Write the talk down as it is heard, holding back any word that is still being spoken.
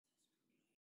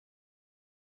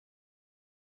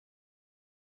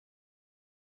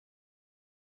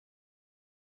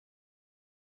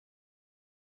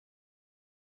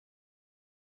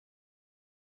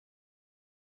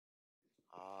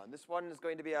This one is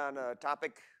going to be on a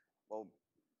topic, well,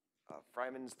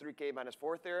 Freiman's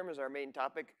 3k-4 theorem is our main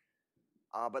topic.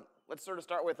 But let's sort of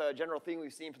start with a general theme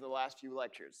we've seen from the last few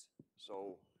lectures.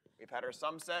 So we've had our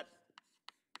sum set.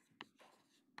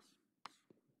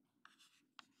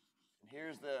 And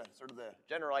here's the sort of the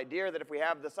general idea that if we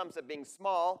have the sum set being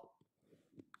small,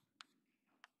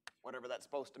 whatever that's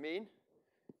supposed to mean,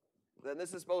 then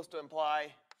this is supposed to imply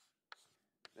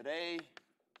that A,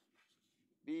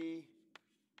 B,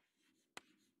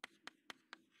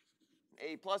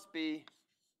 A plus B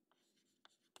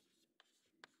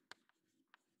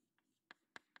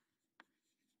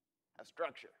have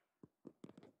structure.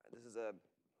 This is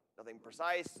nothing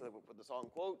precise, so we'll put this all in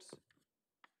quotes.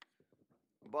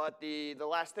 But the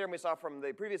last theorem we saw from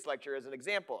the previous lecture is an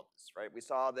example of this, right? We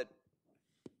saw that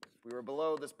if we were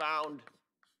below this bound,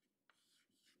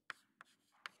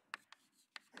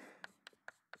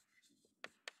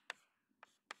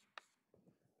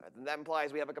 then that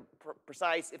implies we have a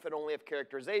precise if and only if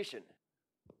characterization.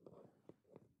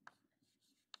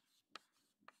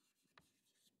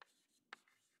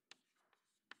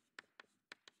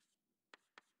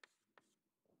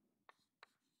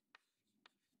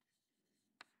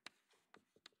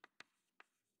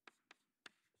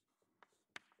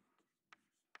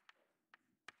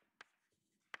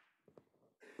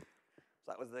 So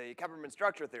that was the Kupperman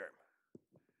structure theorem.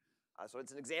 So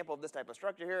it's an example of this type of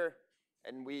structure here.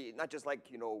 And we, not just like,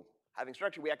 having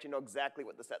structure, we actually know exactly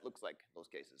what the set looks like in those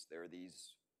cases. There are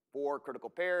these 4 critical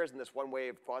pairs and this one way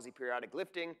of quasi-periodic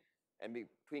lifting. And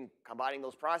between combining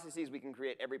those processes, we can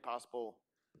create every possible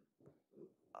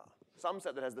sum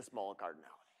set that has this small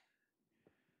cardinality.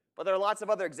 But there are lots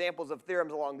of other examples of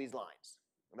theorems along these lines.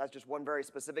 And that's just one very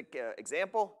specific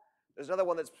example. There's another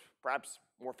one that's perhaps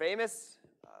more famous.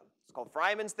 It's called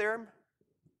Freiman's theorem.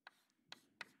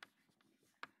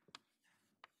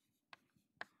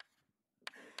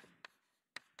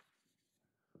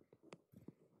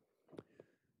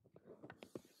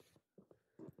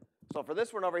 So for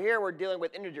this one over here, we're dealing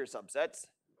with integer subsets.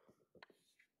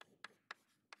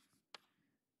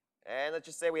 And let's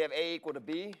just say we have A equal to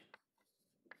B,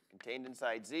 contained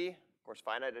inside Z, of course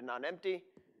finite and non-empty.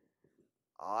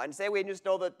 And say we just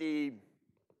know that the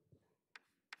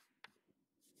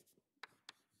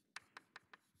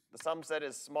sum set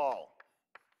is small.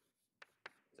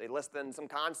 Say less than some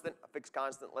constant, a fixed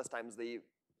constant, less times the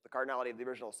cardinality of the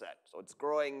original set. So it's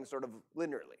growing sort of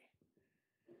linearly.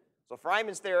 So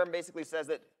Freiman's theorem basically says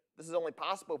that this is only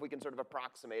possible if we can sort of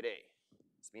approximate A.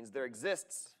 This means there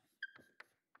exists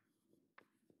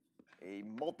a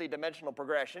multi-dimensional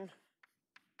progression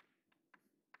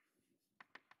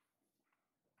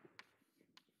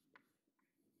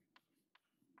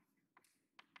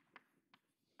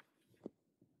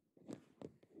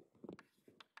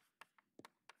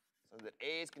so that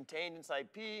A is contained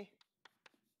inside P.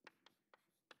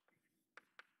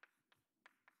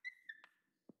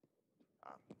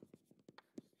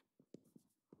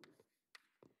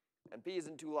 And P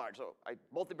isn't too large. So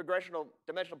multi-dimensional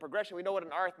progression, we know what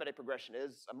an arithmetic progression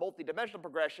is. A multi-dimensional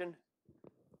progression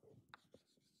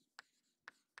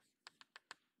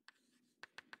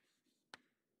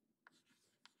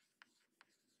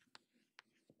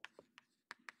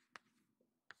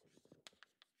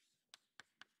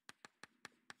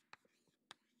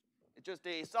is just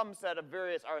a sum set of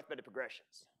various arithmetic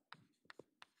progressions.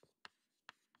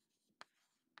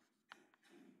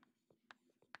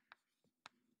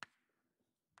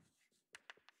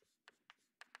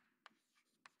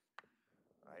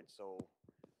 So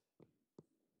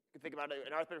you can think about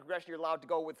an arithmetic progression, you're allowed to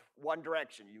go with one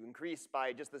direction. You increase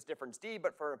by just this difference d,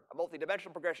 but for a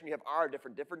multi-dimensional progression, you have r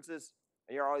different differences,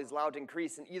 and you're always allowed to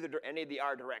increase in any of the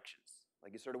r directions,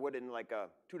 like you sort of would in like a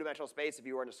 2-dimensional space if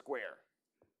you were in a square.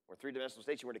 Or 3-dimensional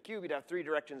space, you were in a cube, you'd have 3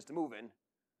 directions to move in.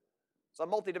 So a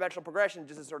multi-dimensional progression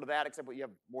just is sort of that, except you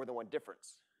have more than one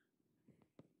difference.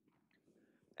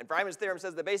 And Freiman's theorem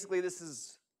says that basically this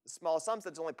is the small sum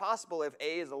set is only possible if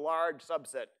A is a large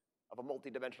subset of a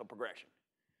multi-dimensional progression.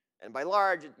 And by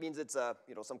large, it means it's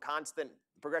some constant.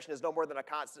 The progression is no more than a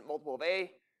constant multiple of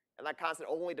A, and that constant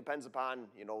only depends upon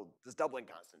this doubling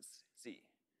constant C.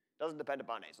 It doesn't depend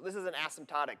upon A. So this is an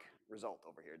asymptotic result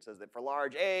over here. It says that for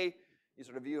large A,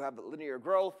 you have linear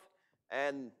growth,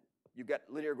 and you get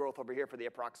linear growth over here for the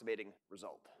approximating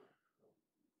result.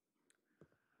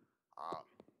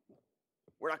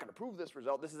 We're not going to prove this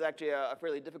result. This is actually a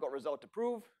fairly difficult result to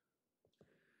prove.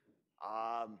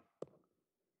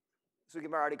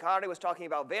 Adhikari was talking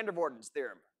about van der Waals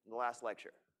theorem in the last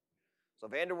lecture. So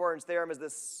van der Waals theorem is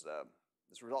this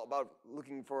result about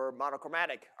looking for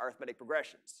monochromatic arithmetic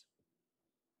progressions.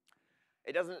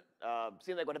 it doesn't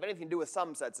seem like it would have anything to do with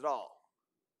sum sets at all.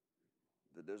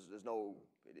 There's no,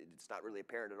 it's not really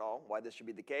apparent at all why this should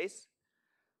be the case.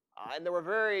 And there were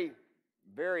very,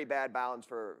 very bad bounds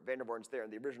for van der Waals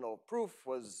theorem. The original proof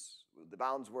was, the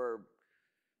bounds were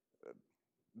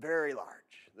very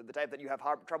large, the type that you have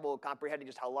trouble comprehending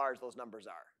just how large those numbers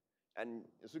are. And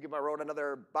Sukima wrote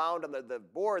another bound on the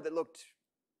board that looked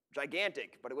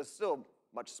gigantic, but it was still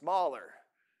much smaller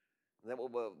than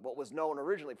what was known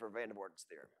originally for van der Waals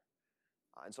theorem.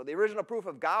 And so the original proof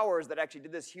of Gowers that actually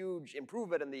did this huge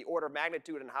improvement in the order of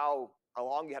magnitude and how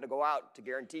long you had to go out to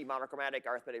guarantee monochromatic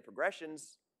arithmetic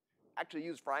progressions actually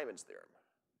used Freiman's theorem.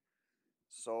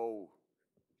 So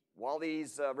while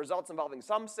these results involving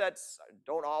sum sets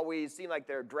don't always seem like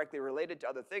they're directly related to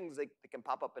other things, they can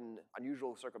pop up in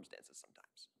unusual circumstances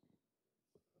sometimes.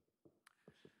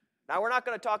 Now we're not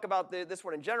going to talk about this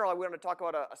one in general. We're going to talk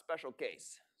about a special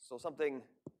case. So something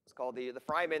is called the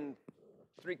Freiman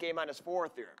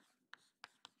 3k-4 theorem.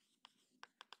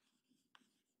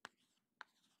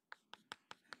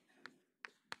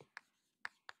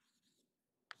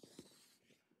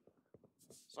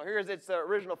 So here's its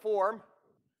original form.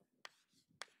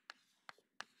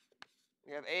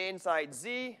 We have A inside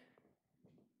Z,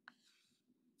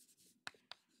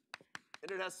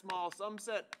 and it has small sum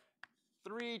set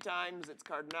 3 times its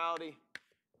cardinality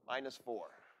minus 4.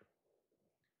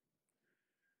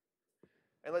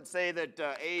 And let's say that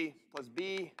A plus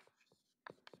B,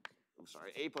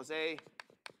 A plus A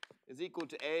is equal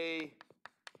to A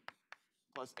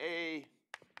plus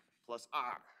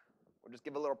R. We'll just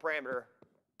give a little parameter.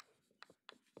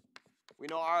 We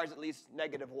know R is at least -1,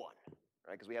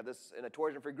 right? Because we have this in a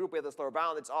torsion-free group, we have this lower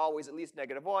bound that's always at least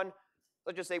 -1.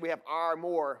 Let's just say we have R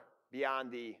more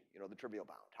beyond the trivial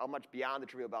bound. How much beyond the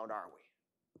trivial bound are we?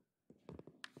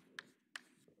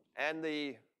 And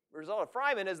the result of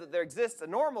Freiman is that there exists a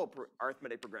normal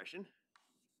arithmetic progression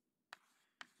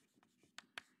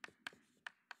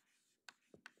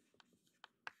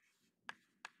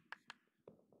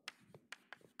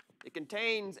it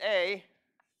contains A,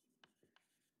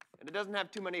 and it doesn't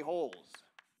have too many holes,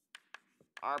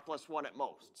 R plus 1 at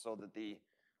most, so that the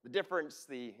difference,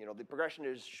 the progression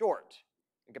is short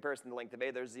in comparison to the length of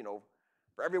A. There's,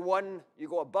 for every one you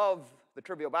go above the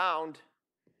trivial bound,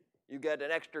 you get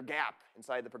an extra gap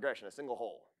inside the progression, a single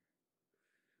hole.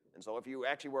 And so if you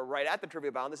actually were right at the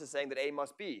trivial bound, this is saying that A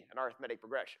must be an arithmetic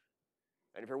progression.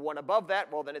 And if you're 1 above that,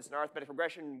 well, then it's an arithmetic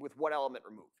progression with 1 element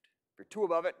removed. If you're 2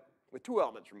 above it, with 2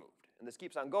 elements removed. And this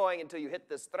keeps on going until you hit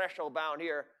this threshold bound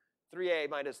here, 3a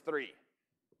minus 3.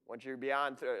 Once you're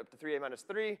beyond up to 3a minus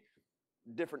 3,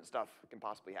 different stuff can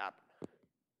possibly happen.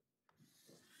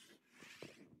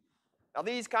 Now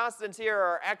these constants here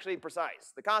are actually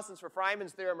precise. The constants for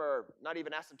Freiman's theorem are not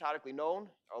even asymptotically known,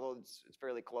 although it's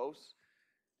fairly close.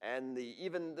 And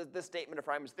even this statement of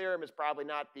Freiman's theorem is probably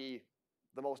not the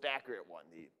most accurate one.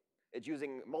 It's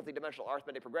using multidimensional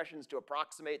arithmetic progressions to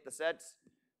approximate the sets,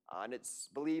 and it's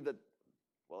believed that,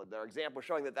 well, there are examples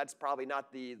showing that that's probably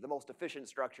not the most efficient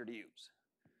structure to use.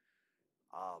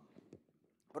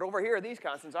 But over here, these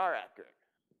constants are accurate.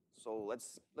 So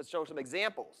let's show some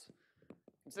examples.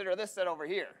 Consider this set over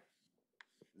here,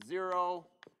 0,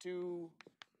 2,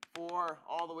 4,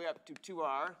 all the way up to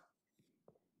 2r.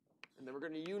 And then we're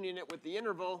going to union it with the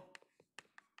interval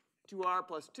 2r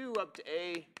plus 2 up to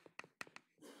a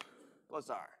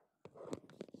plus r. All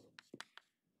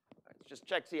right, let's just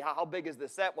check, see how big is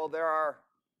this set. Well, there are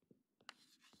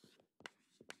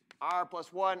r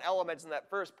plus 1 elements in that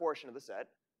first portion of the set.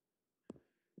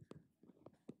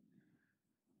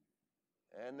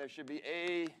 And there should be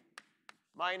a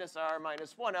minus r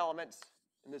minus 1 elements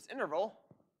in this interval.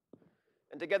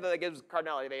 And together that gives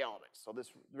cardinality of A elements. So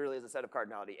this really is a set of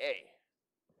cardinality A.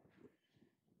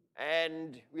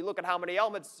 And we look at how many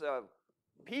elements.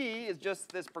 P is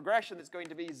just this progression that's going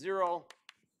to be 0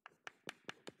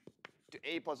 to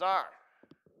A plus R.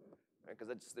 Because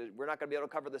we're not going to be able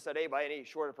to cover the set A by any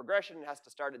shorter progression. It has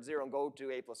to start at 0 and go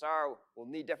to A plus R. We'll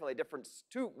need definitely difference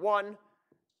 1,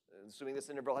 assuming this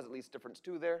interval has at least difference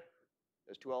 2 there.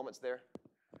 There's 2 elements there.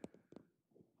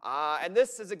 And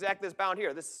this is exactly this bound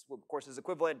here. This, of course, is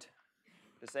equivalent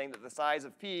to saying that the size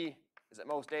of P is at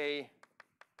most A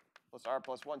plus R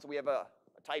plus 1. So we have a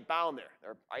tight bound there.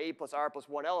 There are A plus R plus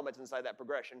 1 elements inside that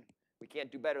progression. We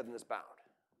can't do better than this bound.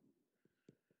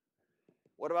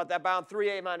 What about that bound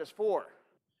 3a minus 4?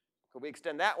 Could we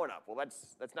extend that one up? Well,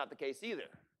 that's not the case either.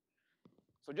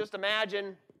 So just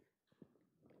imagine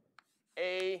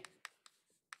A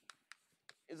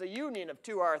is a union of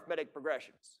 2 arithmetic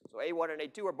progressions. So A1 and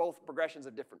A2 are both progressions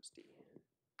of difference t.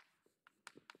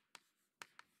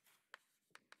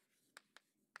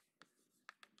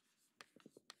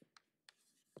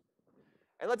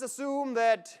 And let's assume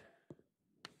that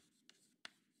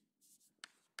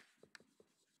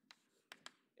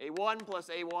A1 plus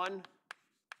A1,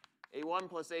 A1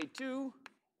 plus A2,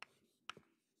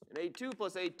 and A2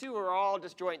 plus A2 are all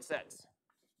disjoint sets.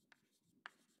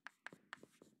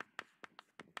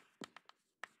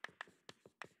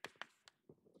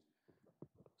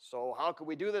 So how could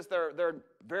we do this? There are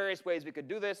various ways we could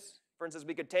do this. For instance,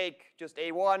 we could take just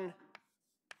A1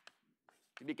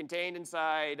 to be contained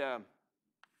inside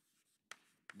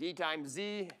D times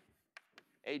Z,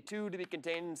 A2 to be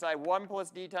contained inside 1 plus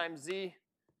D times Z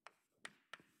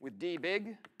with D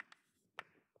big.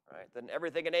 All right, then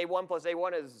everything in A1 plus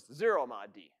A1 is 0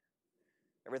 mod D.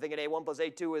 Everything in A1 plus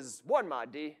A2 is 1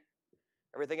 mod D.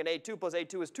 Everything in A2 plus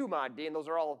A2 is 2 mod D, and those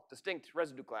are all distinct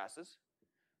residue classes.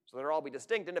 So they'll all be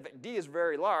distinct, and if D is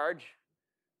very large,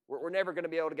 we're never going to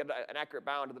be able to get an accurate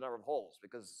bound to the number of holes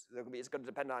because it's going to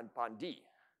depend upon D,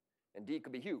 and D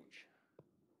could be huge.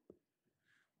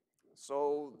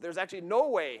 So there's actually no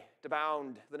way to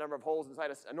bound the number of holes inside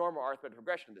a normal arithmetic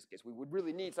progression in this case. We would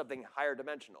really need something higher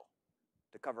dimensional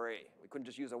to cover A. We couldn't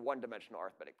just use a one-dimensional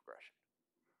arithmetic progression.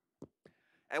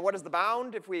 And what is the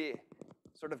bound if we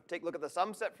sort of take a look at the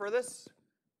sum set for this?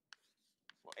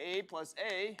 Well, A plus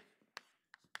A,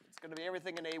 it's going to be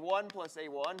everything in A1 plus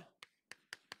A1,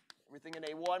 everything in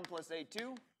A1 plus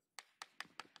A2,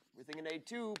 everything in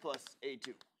A2 plus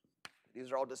A2.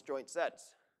 These are all disjoint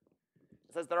sets.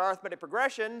 It says there are arithmetic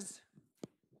progressions.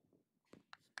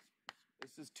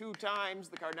 This is 2 times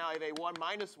the cardinality of A1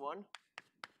 minus 1,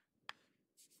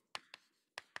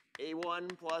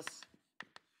 A1 plus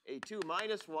A2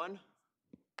 minus 1,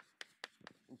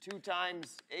 and 2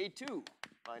 times A2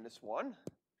 minus 1.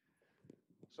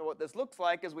 So what this looks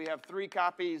like is we have 3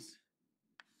 copies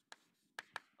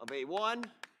of A1,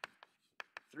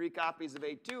 3 copies of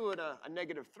A2, and a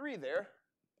negative 3 there.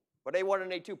 But A1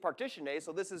 and A2 partition A,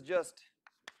 so this is just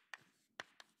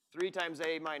 3 times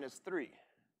A minus 3.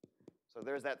 So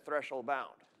there's that threshold bound.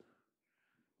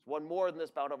 There's one more than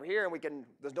this bound over here, and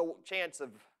there's no chance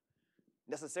of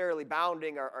necessarily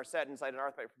bounding our set inside an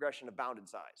arithmetic progression of bounded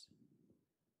size.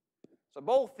 So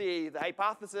both the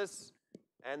hypothesis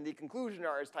and the conclusion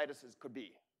are as tight as it could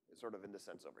be, sort of in this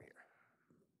sense over here.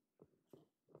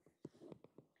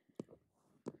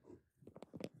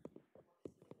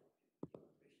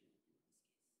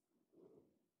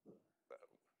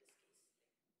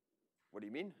 What do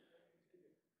you mean?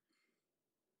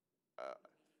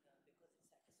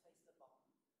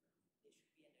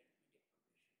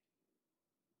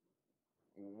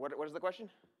 What is the question?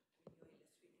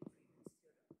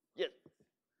 Yes.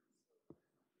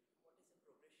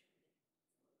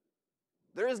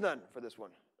 There is none for this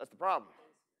one. That's the problem.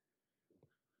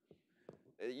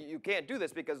 You can't do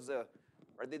this because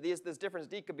this difference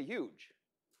D could be huge.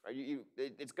 Right?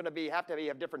 It's going to have to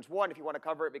have difference 1 if you want to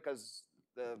cover it because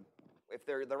if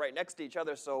they're right next to each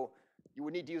other, so you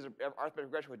would need to use an arithmetic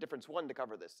progression with difference 1 to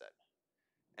cover this set.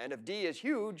 And if D is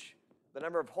huge, the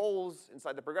number of holes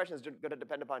inside the progression is going to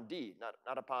depend upon D,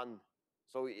 not upon,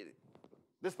 so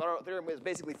this theorem is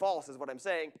basically false is what I'm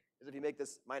saying, is if you make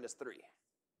this minus 3.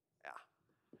 Yeah.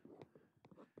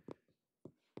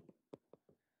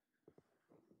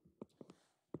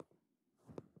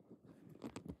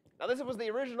 Now this was the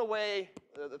original way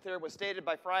the theorem was stated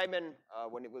by Freiman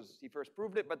when he first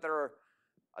proved it, but there are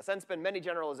since been many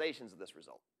generalizations of this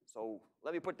result. So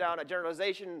let me put down a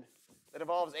generalization that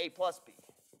involves A plus B.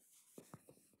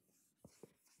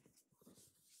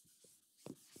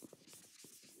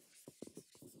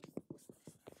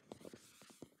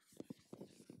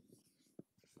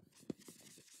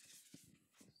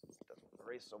 It doesn't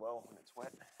erase so well when it's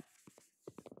wet.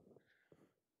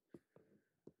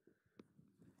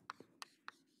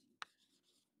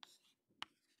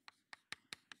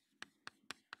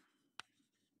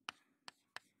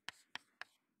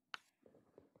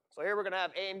 So here we're going to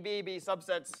have A and B be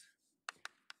subsets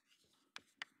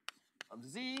of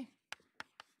Z,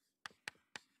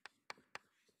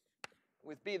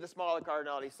 with B the smaller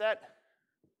cardinality set.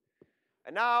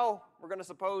 And now we're going to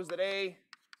suppose that A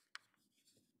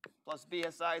plus B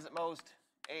has size at most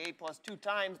A plus 2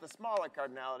 times the smaller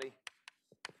cardinality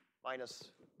minus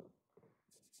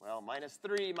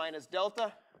 3 minus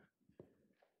delta,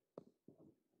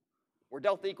 where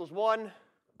delta equals 1.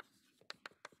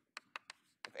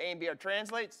 If A and B are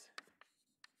translates,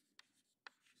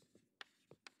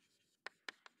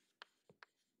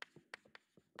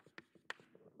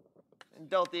 and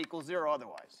delta equals 0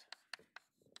 otherwise.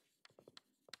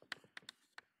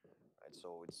 Right,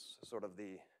 so it's sort of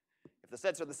if the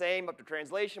sets are the same up to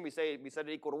translation, we set it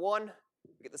equal to 1.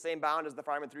 We get the same bound as the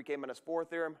Freiman 3k-4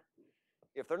 theorem.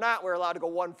 If they're not, we're allowed to go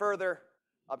 1 further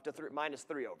up to minus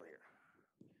 3 over here.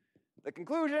 The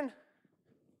conclusion,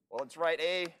 well, let's write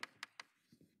A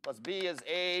plus B as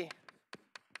A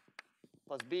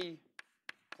plus B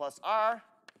plus R,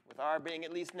 with R being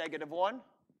at least -1.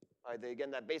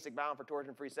 Again, that basic bound for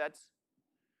torsion-free sets.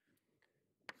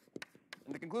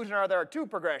 And the conclusion are there are 2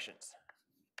 progressions.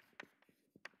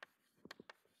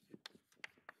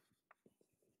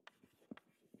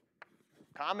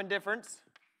 Common difference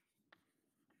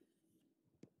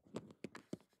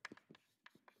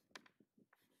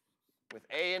with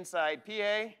A inside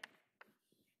PA,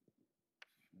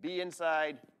 B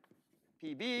inside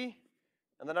PB,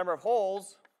 and the number of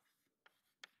holes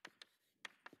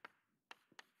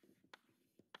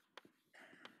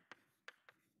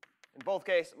in both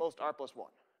cases, most R plus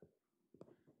 1.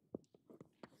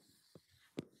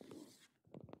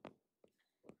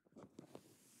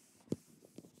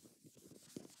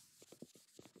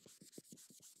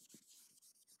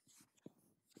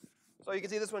 So you can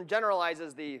see this one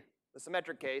generalizes the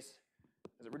symmetric case,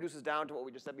 as it reduces down to what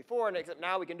we just said before, and except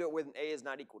now we can do it when A is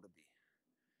not equal to B.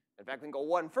 In fact, we can go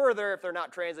one further if they're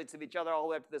not translates to each other all the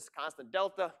way up to this constant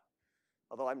delta,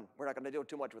 although we're not going to do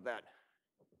too much with that.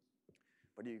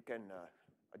 But you can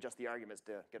adjust the arguments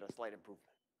to get a slight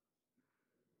improvement.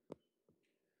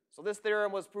 So this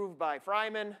theorem was proved by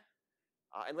Freiman,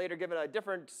 and later given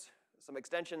some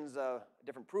extensions,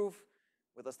 different proof,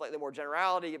 with a slightly more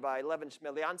generality by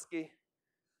Levin-Chmeliansky.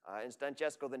 And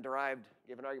Stancesco then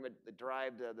gave an argument that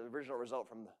derived the original result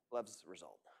from Lev's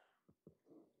result.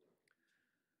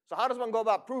 So how does one go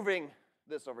about proving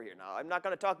this over here? Now, I'm not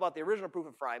going to talk about the original proof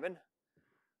of Freiman.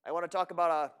 I want to talk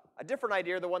about a different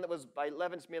idea, the one that was by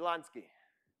Levin-Chmeliansky.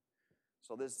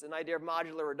 So this is an idea of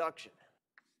modular reduction.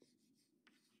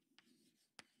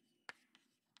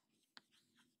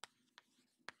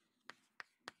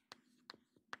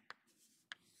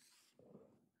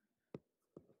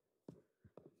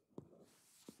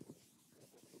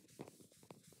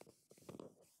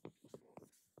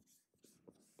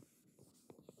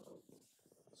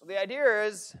 So the idea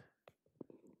is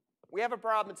we have a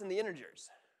problem that's in the integers.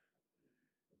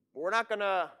 But we're not going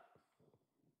to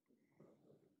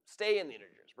stay in the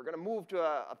integers. We're going to move to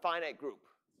a finite group.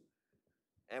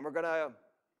 And we're going to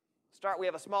start, we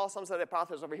have a small sum set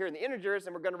hypothesis over here in the integers,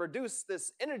 and we're going to reduce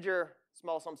this integer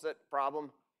small sum set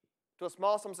problem to a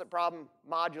small sum set problem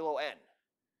modulo n,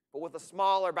 but with a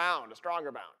smaller bound, a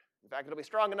stronger bound. In fact, it'll be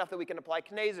strong enough that we can apply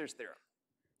Knezer's theorem.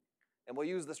 And we'll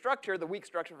use the structure, the weak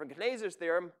structure from Knezer's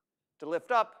theorem, to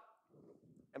lift up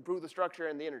and prove the structure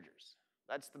in the integers.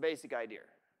 That's the basic idea.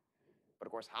 But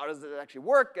of course, how does it actually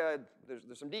work? There's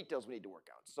some details we need to work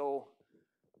out. So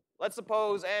let's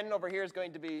suppose n over here is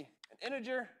going to be an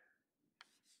integer.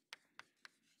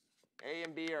 A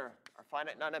and B are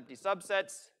finite non-empty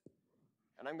subsets.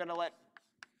 And I'm going to let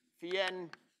phi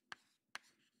n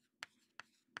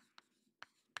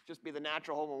just be the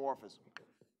natural homomorphism.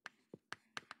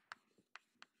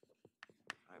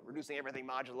 Reducing everything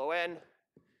modulo n.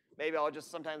 Maybe I'll just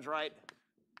sometimes write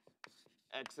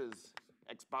x as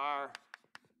x bar.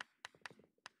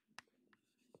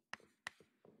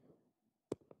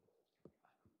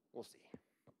 We'll see.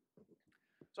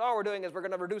 So all we're doing is we're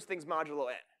going to reduce things modulo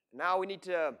n. Now we need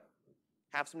to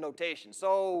have some notation.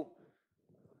 So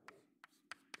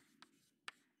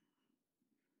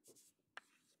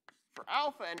for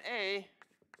alpha and A,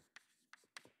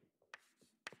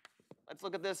 let's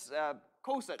look at this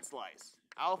coset slice.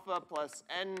 Alpha plus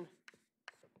n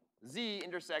z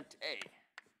intersect A.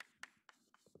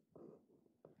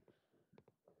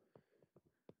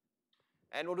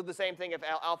 And we'll do the same thing if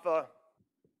alpha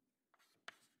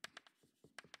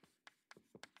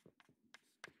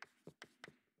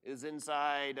is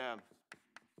inside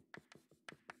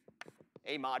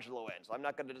A modulo n. So I'm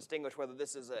not going to distinguish whether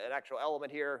this is an actual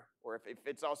element here, or if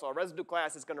it's also a residue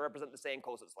class, it's going to represent the same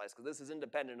coset slice, because this is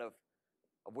independent of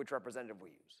which representative we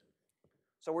use.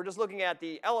 So we're just looking at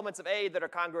the elements of A that are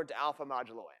congruent to alpha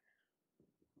modulo n.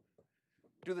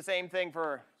 Do the same thing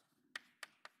for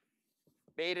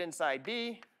beta inside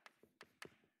B.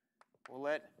 We'll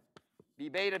let B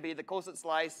beta be the coset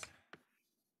slice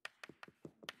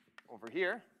over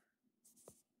here.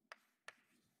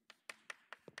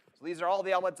 So these are all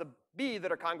the elements of B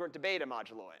that are congruent to beta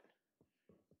modulo n.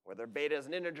 Whether beta is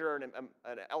an integer or an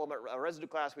element, a residue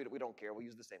class, we don't care. We'll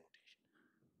use the same notation.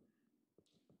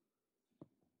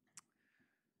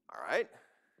 All right.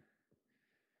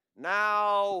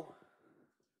 Now,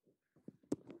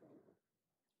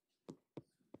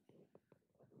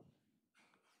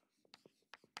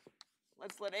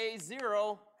 let's let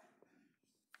A0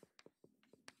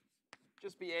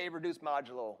 just be A reduced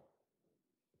modulo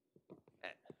n.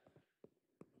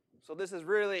 So this is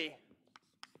really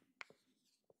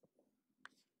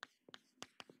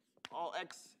all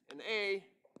x in A,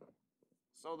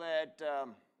 so that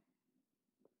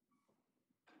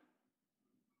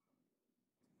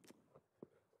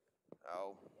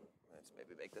let's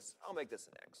maybe make this, I'll make this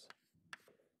an x,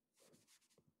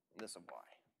 and this a y.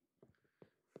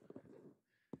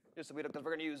 Just so we don't, because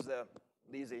we're going to use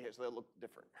these here, so they'll look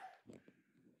different.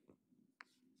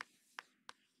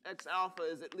 X alpha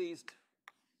is at least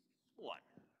 1,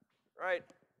 right?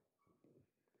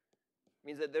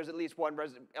 Means that there's at least one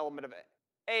element of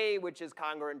A which is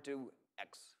congruent to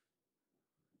x.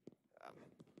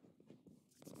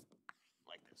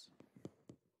 Like this.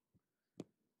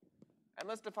 And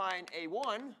let's define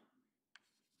A1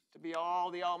 to be all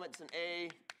the elements in A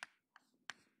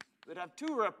that have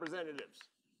 2 representatives,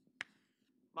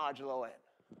 modulo n.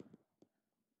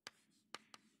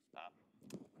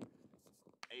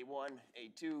 A1,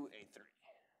 A2, A3.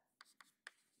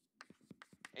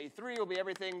 A3 will be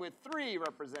everything with 3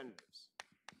 representatives,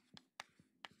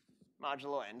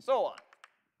 modulo n, and so on.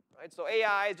 Right? So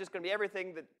AI is just going to be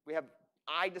everything that we have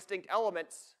I distinct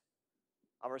elements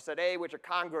of our set A which are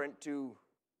congruent to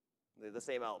the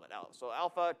same element, alpha. So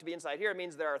alpha to be inside here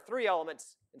means there are 3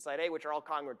 elements inside A which are all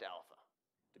congruent to alpha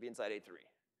to be inside A3.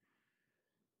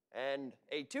 And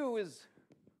A2 is,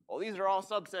 well, these are all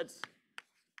subsets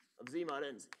of Z mod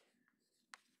NZ.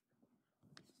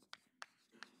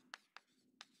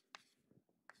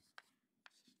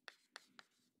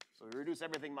 So we reduce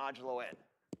everything modulo n.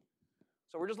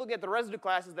 So we're just looking at the residue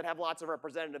classes that have lots of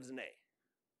representatives in A.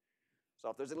 So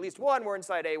if there's at least 1, we're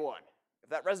inside A1. If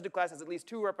that residue class has at least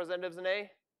 2 representatives in A,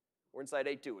 we're inside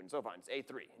A2, and so on. It's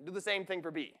A3. And do the same thing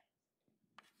for B.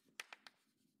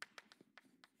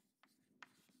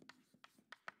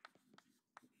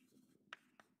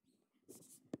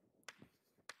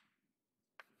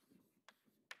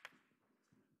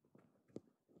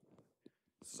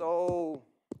 So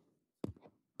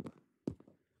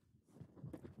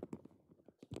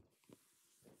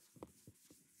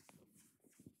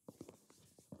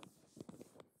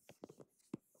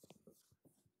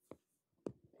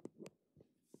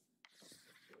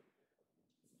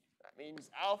that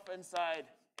means alpha inside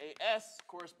AS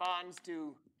corresponds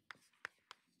to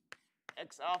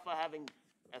X alpha having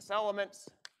S elements.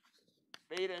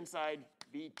 Beta inside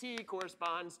BT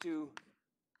corresponds to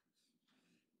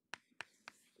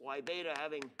Y beta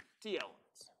having T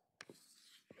elements.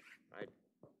 Right?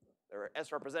 There are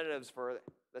S representatives for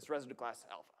this residue class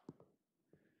alpha.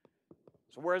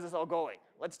 So where is this all going?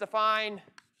 Let's define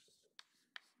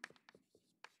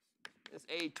this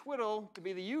A twiddle to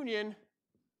be the union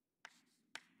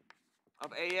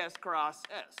of AS cross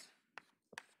S,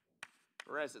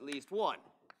 for S at least 1.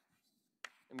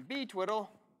 And B twiddle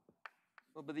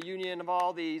will be the union of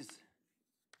all these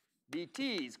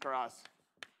BTs cross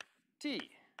T.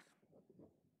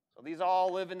 So these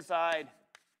all live inside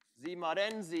Z mod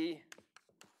NZ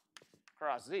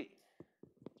cross Z.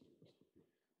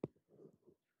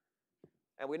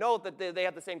 And we know that they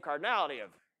have the same cardinality of.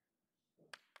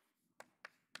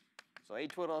 So A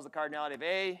twiddle has the cardinality of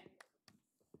A.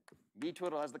 B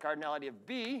twiddle has the cardinality of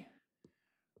B,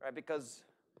 right? Because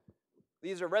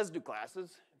these are residue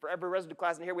classes. For every residue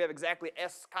class in here, we have exactly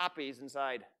S copies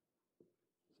inside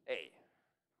A.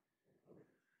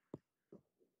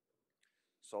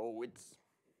 So it's,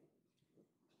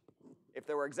 if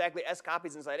there were exactly S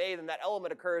copies inside A, then that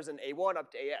element occurs in A1 up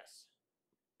to AS.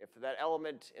 If that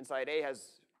element inside A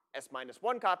has S minus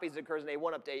 1 copies, it occurs in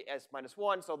A1 up to S minus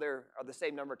 1, so there are the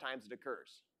same number of times it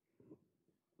occurs.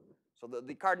 So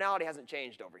the cardinality hasn't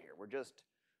changed over here. We're just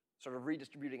sort of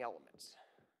redistributing elements.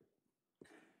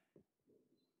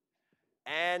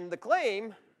 And the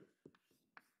claim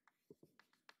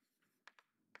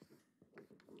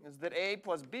is that A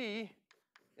plus B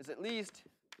is at least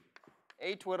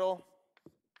A twiddle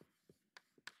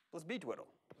plus B twiddle.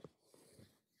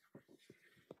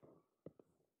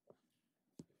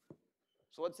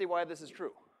 So let's see why this is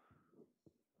true.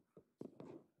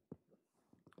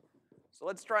 So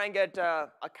let's try and get a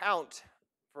count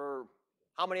for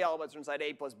how many elements are inside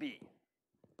A plus B.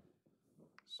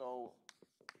 So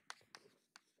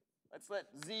let's let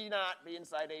Z naught be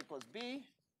inside A plus B.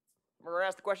 We're going to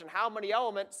ask the question, how many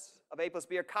elements of A plus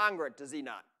B are congruent to Z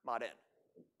naught mod n?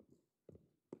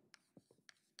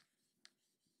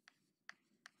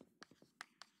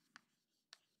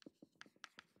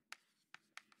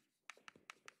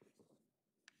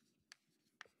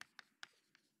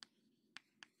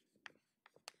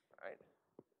 Right?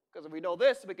 Because if we know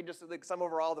this, we can just sum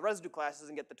over all the residue classes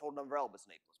and get the total number of elements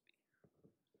in A plus B.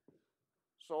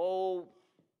 So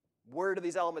where do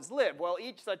these elements live? Well,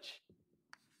 each such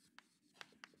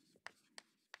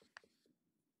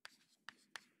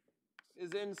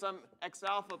is in some x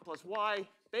alpha plus y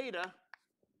beta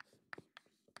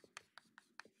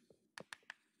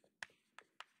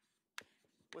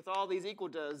with all these equal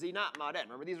to z naught mod n.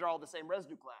 Remember, these are all the same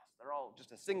residue class. They're all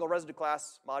just a single residue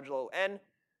class modulo n.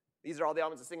 These are all the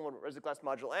elements of single residue class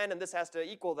modulo n, and this has to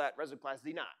equal that residue class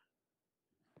z naught.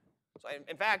 So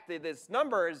in fact, this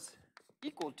number is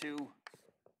equal to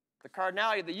the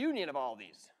cardinality of the union of all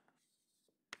these.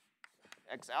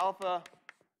 X alpha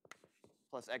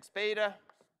plus x beta,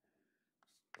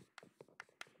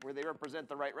 where they represent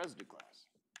the right residue class.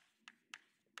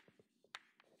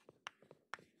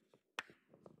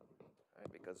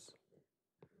 Right, because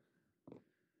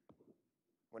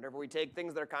whenever we take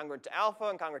things that are congruent to alpha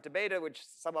and congruent to beta, which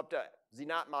sum up to z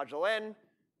naught modulo n,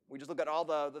 we just look at all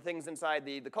the things inside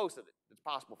the cos of it. It's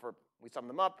possible for, we sum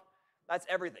them up. That's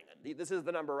everything. This is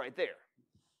the number right there.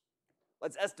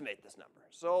 Let's estimate this number.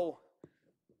 So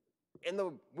in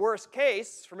the worst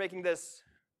case, for making this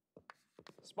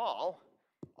small,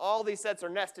 all these sets are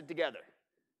nested together.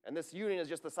 And this union is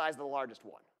just the size of the largest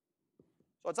one.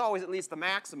 So it's always at least the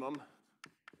maximum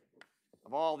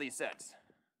of all these sets.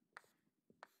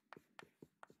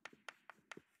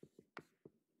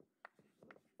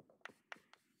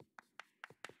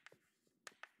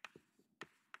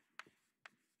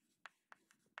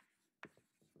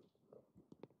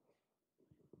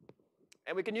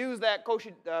 And we can use that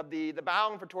quotient, the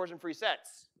bound for torsion-free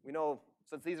sets. We know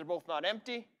since these are both not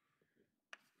empty,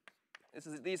 this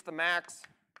is at least the max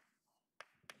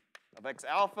of x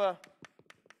alpha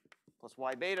plus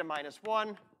y beta minus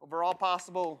 1 over all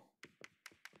possible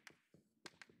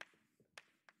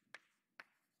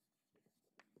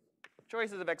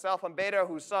choices of x alpha and beta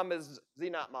whose sum is z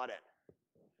naught mod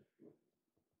n.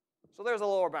 So there's a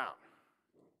lower bound.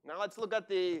 Now let's look at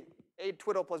the a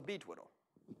twiddle plus b twiddle.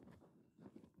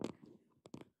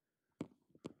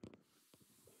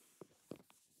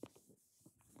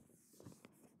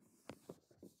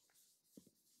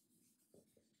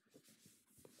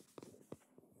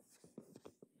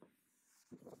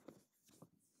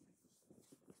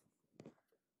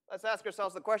 Let's ask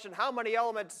ourselves the question, how many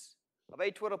elements of a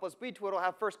twiddle plus b twiddle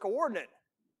have first coordinate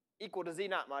equal to z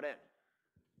naught mod n?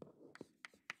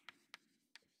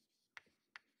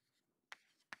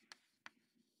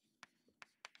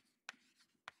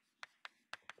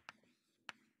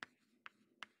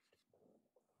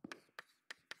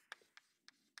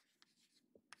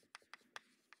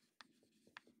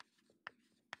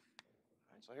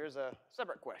 All right, so here's a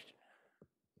separate question.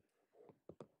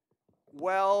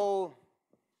 Well,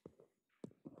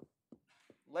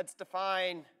 let's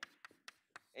define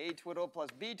a twiddle plus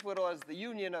b twiddle as the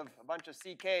union of a bunch of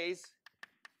ck's,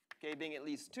 k being at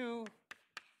least 2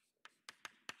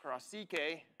 cross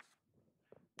ck,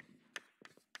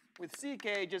 with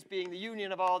ck just being the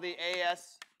union of all the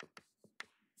as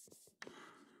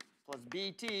plus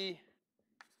bt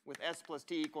with s plus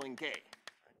t equaling k.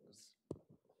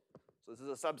 So this is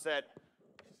a subset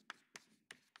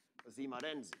of z mod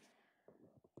n z.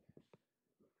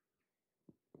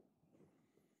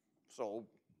 So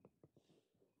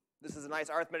this is a nice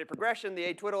arithmetic progression. The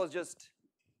a twiddle is just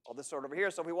all this sort over here.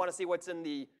 So if we want to see what's in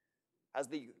the, has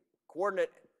the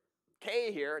coordinate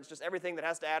k here, it's just everything that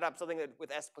has to add up, something that, with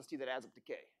s plus t that adds up to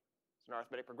k. It's an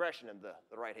arithmetic progression in the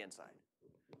right-hand side.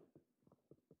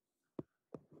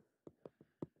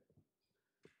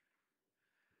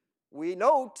 We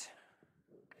note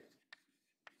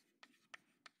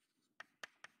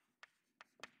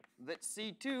that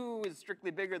C2 is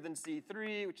strictly bigger than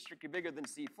C3, which is strictly bigger than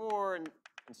C4, and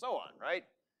so on, right?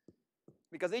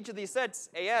 Because each of these sets,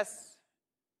 AS,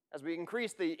 as we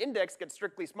increase the index, gets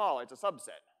strictly smaller. It's a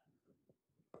subset.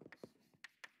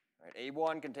 Right,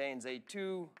 A1 contains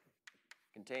A2,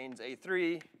 contains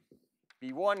A3.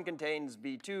 B1 contains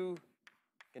B2,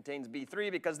 contains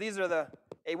B3, because these are the,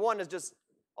 A1 is just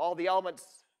all the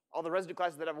elements, all the residue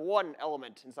classes that have one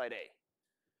element inside A.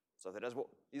 So if it has,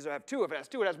 these have 2. If it has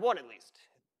 2, it has 1 at least.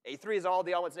 A3 is all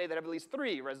the elements in A that have at least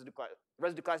 3 residue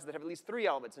classes that have at least 3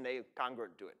 elements in A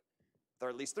congruent to it. If there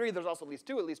are at least 3, there's also at least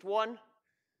 2, at least 1.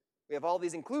 We have all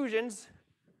these inclusions.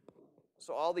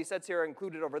 So all these sets here are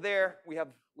included over there. We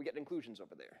get inclusions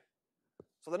over there.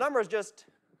 So the number is just,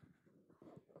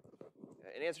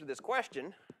 in answer to this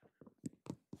question,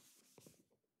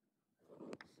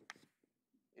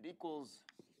 it equals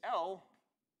L,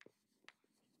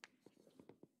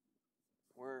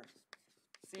 where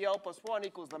CL plus 1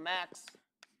 equals the max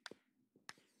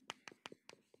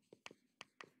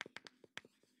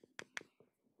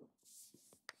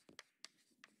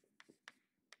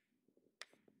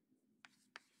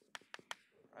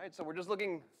right, so we're just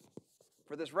looking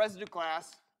for this residue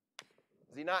class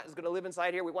Z naught is going to live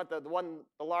inside here. We want the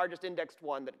largest indexed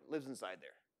one that lives inside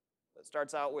there. That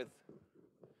starts out with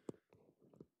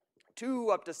 2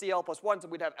 up to CL plus 1, so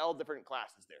we'd have L different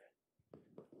classes there.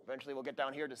 Eventually we'll get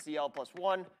down here to CL plus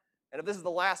 1. And if this is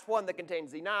the last one that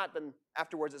contains Z naught, then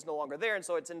afterwards it's no longer there, and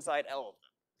so it's inside L of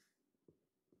them.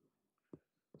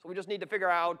 So we just need to figure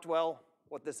out, well,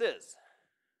 what this is.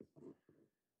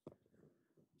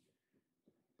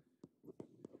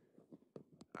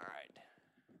 All right.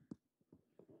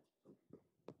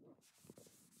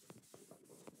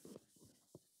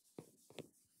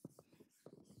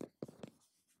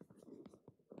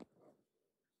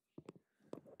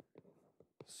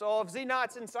 So if Z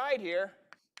naught's inside here,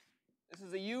 this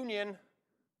is a union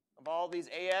of all these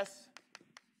AS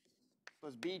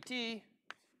plus BT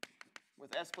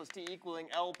with S plus T equaling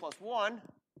L plus 1.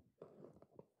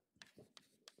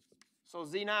 So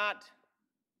Z naught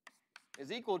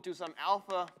is equal to some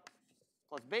alpha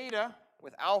plus beta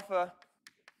with alpha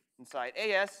inside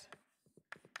AS,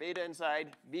 beta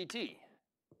inside BT.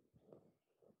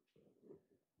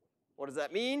 What does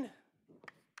that mean?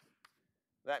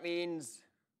 That means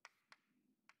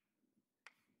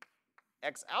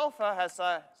X alpha has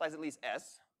size at least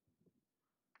S.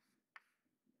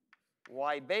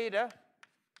 Y beta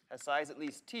has size at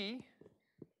least T.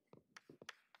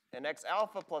 And X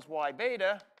alpha plus Y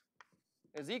beta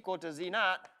is equal to Z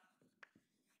naught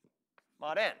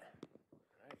mod N.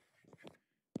 Right.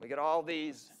 We get all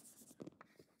these.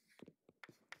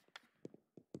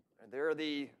 And there are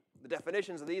the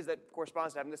definitions of these that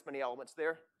corresponds to having this many elements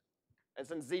there. And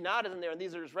since Z naught is in there and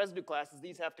these are just residue classes,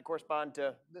 these have to correspond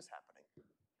to this happening.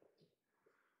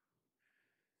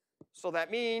 So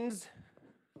that means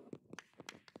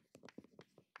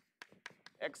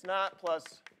X naught plus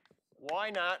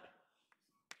Y naught,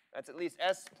 that's at least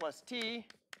S plus T,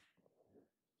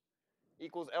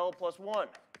 equals L plus 1.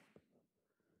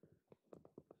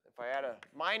 If I add a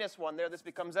minus 1 there, this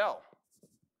becomes L.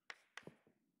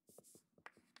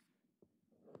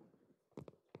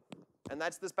 And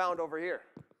that's this bound over here.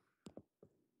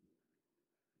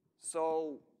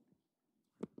 So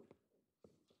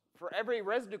for every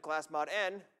residue class mod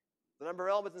N, the number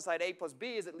of elements inside A plus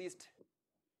B is at least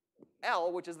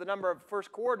L, which is the number of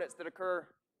first coordinates that occur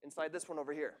inside this one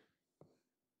over here.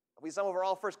 If we sum over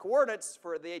all first coordinates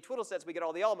for the A twiddle sets, we get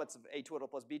all the elements of A twiddle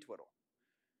plus B twiddle,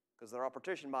 because they're all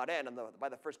partitioned mod N by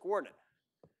the first coordinate.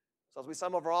 So as we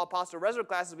sum over all possible residue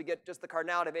classes, we get just the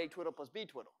cardinality of A twiddle plus B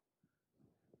twiddle.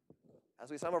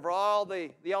 As we sum over all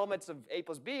the elements of A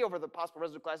plus B over the possible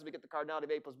residue classes, we get the cardinality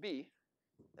of A plus B.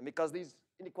 And because these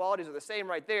inequalities are the same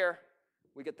right there,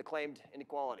 we get the claimed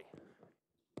inequality.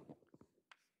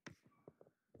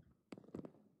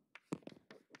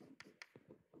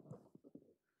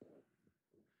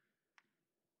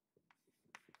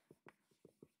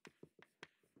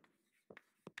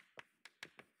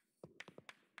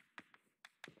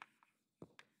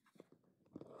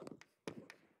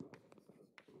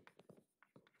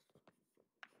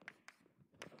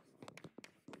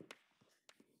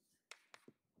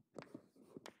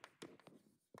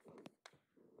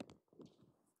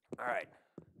 All right.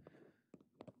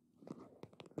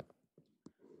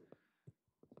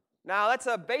 Now that's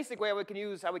a basic way we can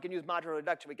use modular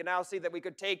reduction. We can now see that we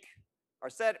could take our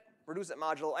set, reduce it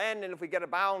modulo n, and if we get a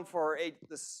bound for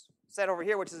this set over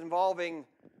here, which is involving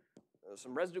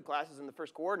some residue classes in the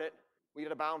first coordinate, we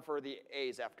get a bound for the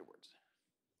a's afterwards.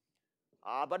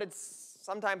 But it's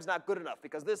sometimes not good enough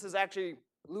because this is actually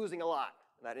losing a lot,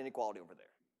 that inequality over there.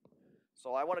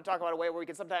 So I want to talk about a way where we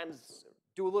can sometimes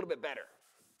do a little bit better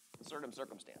in certain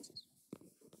circumstances.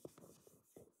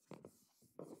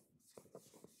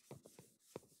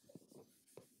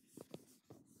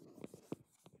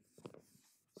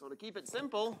 So to keep it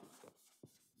simple,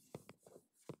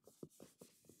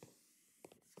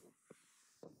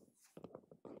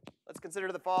 let's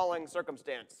consider the following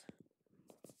circumstance.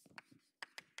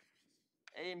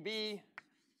 A and B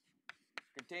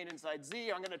contained inside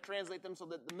Z. I'm going to translate them so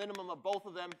that the minimum of both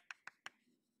of them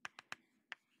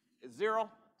is 0.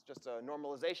 It's just a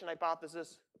normalization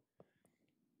hypothesis.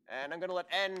 And I'm going to let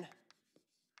n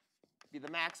be the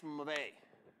maximum of A.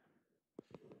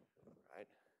 Right?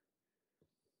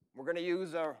 We're going to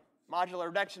use a modular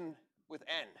reduction with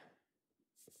n.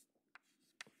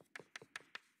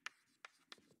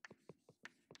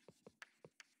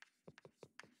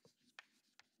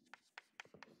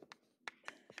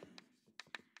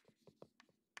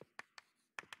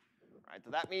 Right,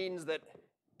 so that means that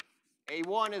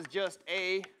A1 is just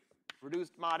A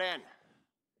reduced mod n.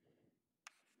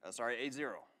 Sorry,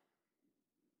 A0.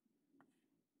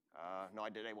 No, I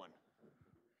did A1.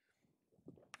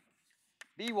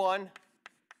 B1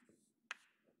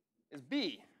 is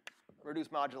B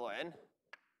reduced modulo n.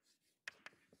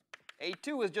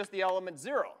 A2 is just the element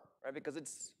 0, right? Because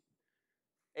it's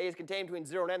A is contained between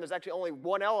 0 and n. There's actually only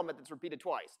one element that's repeated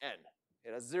twice, n.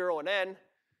 It has 0 and n.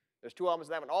 There's two elements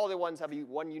in that one. All the ones have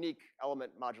one unique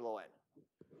element modulo n.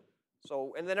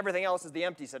 So, and then everything else is the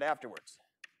empty set afterwards.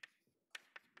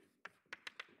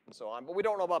 And so on. But we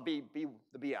don't know about the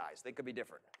BIs. They could be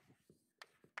different.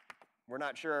 We're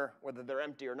not sure whether they're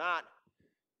empty or not.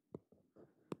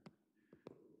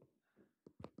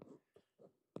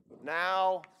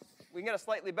 Now, we can get a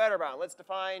slightly better bound. Let's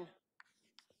define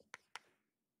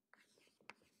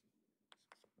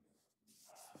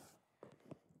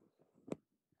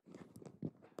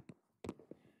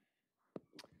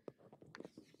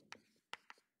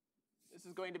this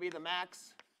is going to be the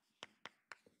max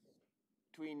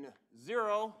between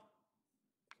 0.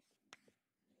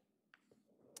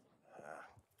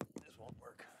 This won't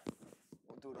work.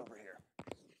 We'll do it over here.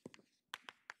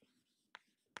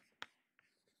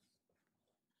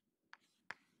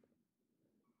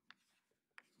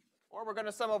 Or we're going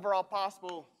to sum over all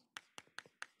possible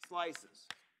slices.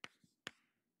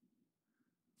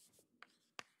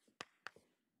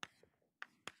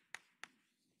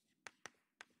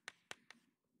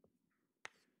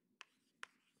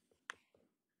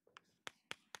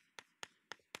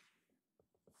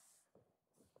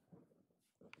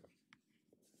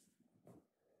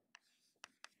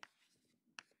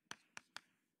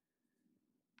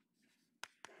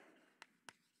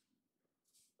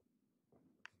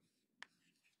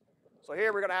 So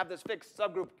here we're going to have this fixed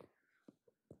subgroup.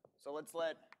 So let's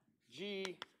let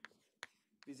G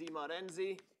be Z mod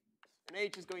NZ, and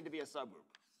H is going to be a subgroup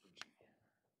of G.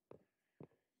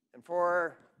 And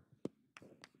for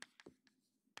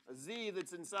a Z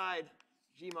that's inside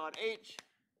G mod H,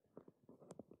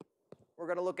 we're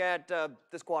going to look at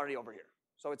this quantity over here.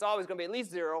 So it's always going to be at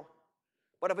least 0.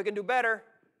 But if we can do better,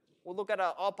 we'll look at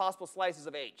all possible slices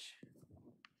of H.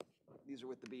 These are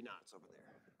with the B knots over there.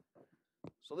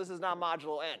 So this is now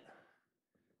modulo n.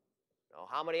 Now,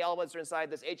 how many elements are inside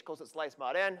this H closest slice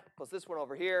mod n, plus this one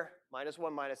over here, minus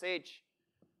 1 minus H.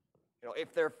 You know,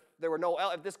 if there were no,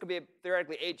 if this could be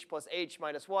theoretically H plus H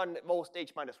minus 1, at most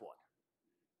H minus 1.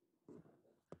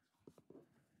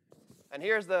 And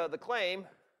here's the claim.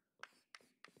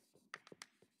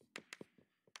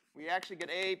 We actually get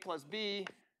A plus B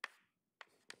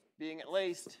being at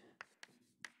least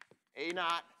A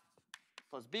naught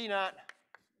plus B naught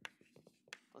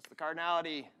plus the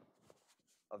cardinality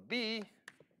of B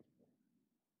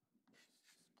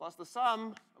plus the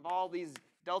sum of all these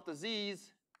delta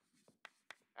Z's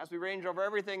as we range over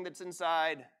everything that's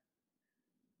inside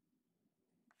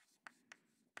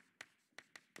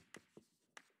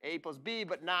A plus B,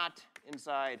 but not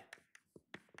inside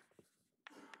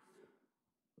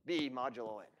B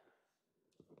modulo n.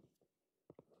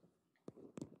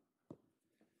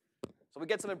 So we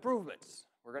get some improvements.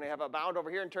 We're going to have a bound over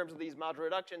here in terms of these modular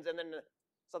reductions, and then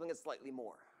something that's slightly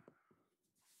more.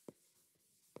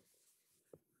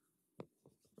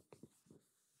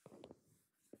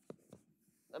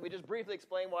 Let me just briefly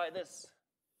explain why this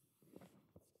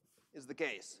is the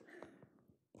case.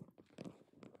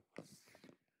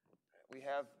 We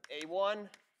have A1,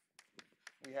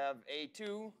 we have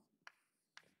A2,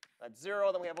 that's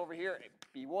 0. Then we have over here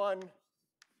B1,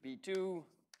 B2,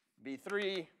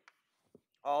 B3,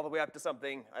 all the way up to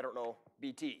something, I don't know,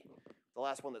 BT, the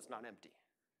last one that's not empty.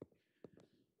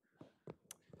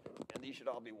 And these should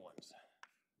all be 1s.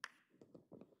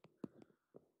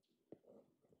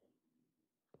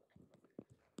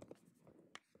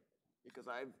 Because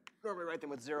I normally write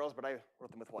them with 0s, but I wrote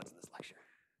them with 1s in this lecture.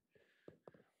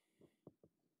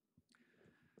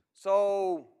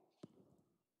 So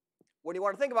when you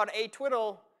want to think about A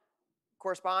twiddle,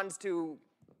 corresponds to,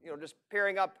 just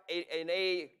pairing up an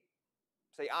A,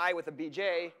 say I with a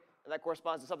Bj, and that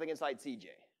corresponds to something inside Cj.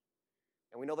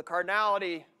 And we know the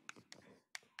cardinality,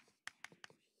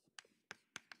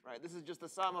 right? This is just the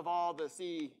sum of all the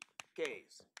CKs.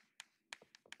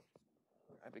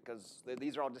 Right? Because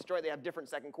these are all destroyed. They have different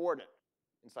second coordinate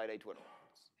inside A twiddle.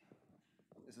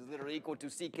 This is literally equal to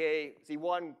CK,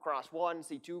 C1 cross 1,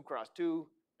 C2 cross 2,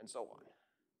 and so on.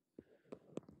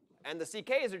 And the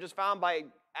CKs are just found by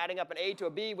adding up an A to a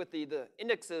B with the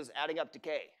indexes adding up to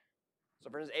K. So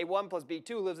for instance, A1 plus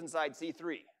B2 lives inside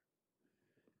C3.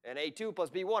 And A2 plus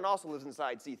B1 also lives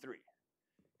inside C3.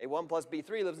 A1 plus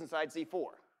B3 lives inside C4.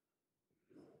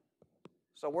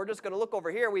 So we're just going to look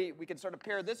over here. We can sort of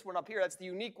pair this one up here. That's the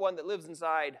unique one that lives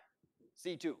inside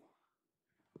C2.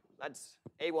 That's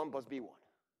A1 plus B1.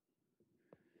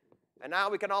 And now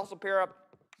we can also pair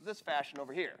up this fashion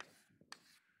over here.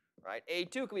 right?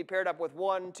 A2 can be paired up with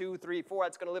 1, 2, 3, 4.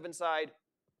 That's going to live inside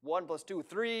 1 plus 2,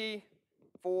 3,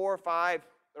 4, 5.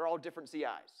 They're all different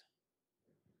CIs.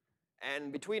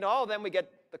 And between all of them, we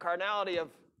get the cardinality of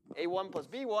A1 plus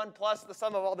B1 plus the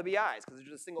sum of all the BIs, because there's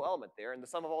just a single element there, and the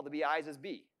sum of all the BIs is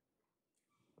B.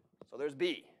 So there's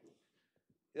B.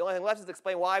 The only thing left is to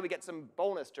explain why we get some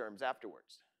bonus terms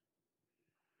afterwards.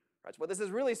 Right, so what this is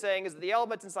really saying is that the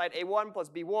elements inside A1 plus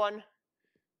B1,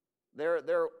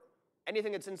 they're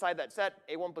anything that's inside that set,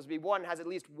 A1 plus B1, has at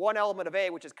least one element of A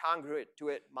which is congruent to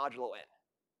it modulo n.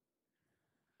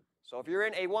 So if you're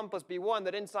in A1 plus B1,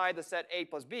 that inside the set A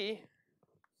plus B,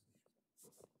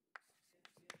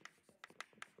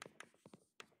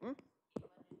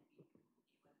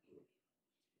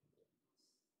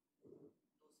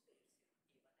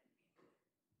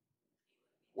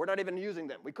 we're not even using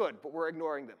them. We could, but we're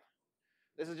ignoring them.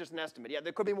 This is just an estimate. Yeah,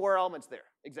 there could be more elements there.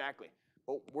 Exactly.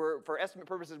 But for estimate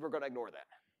purposes, we're going to ignore that.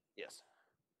 Yes.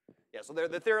 Yeah, so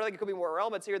theoretically, it could be more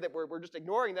elements here that we're just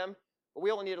ignoring them, but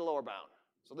we only need a lower bound.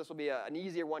 So this will be an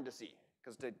easier one to see,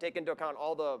 because to take into account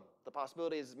all the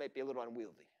possibilities might be a little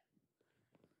unwieldy.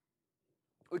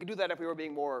 We could do that if we were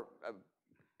being more,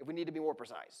 if we need to be more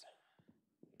precise.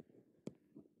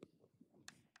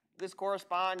 This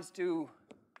corresponds to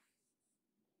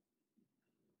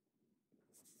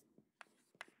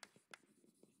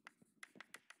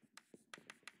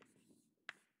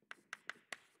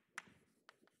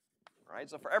right,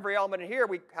 so for every element in here,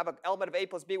 we have an element of A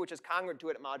plus B which is congruent to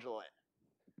it at modulo n.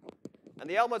 And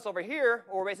the elements over here,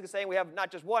 well, we're basically saying we have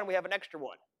not just one, we have an extra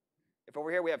one. If over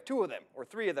here we have 2 of them, or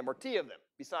 3 of them, or t of them,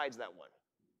 besides that one.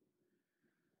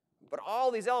 But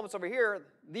all these elements over here,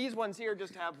 these ones here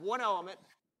just have one element,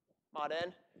 mod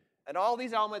n, and all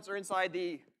these elements are inside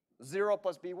the 0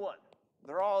 plus b1.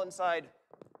 They're all inside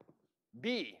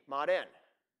b mod n.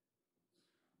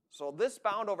 So this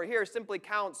bound over here simply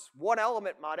counts one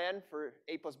element mod n for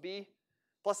A plus B,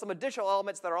 plus some additional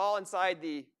elements that are all inside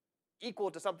the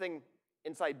equal to something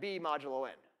inside B modulo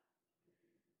n.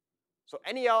 So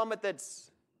any element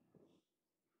that's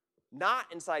not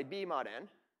inside B mod n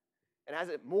and has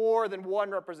it more than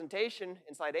one representation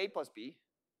inside A plus B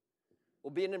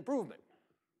will be an improvement.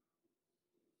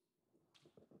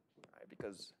 Right,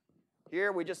 because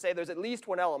here we just say there's at least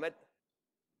one element.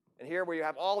 And here we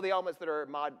have all the elements that are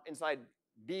inside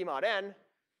B mod n.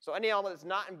 So any element that's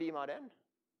not in B mod n,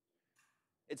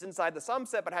 it's inside the sum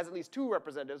set but has at least 2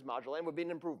 representatives modulo n would be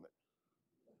an improvement.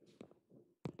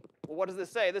 Well, what does this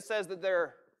say? This says that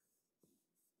there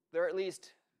are at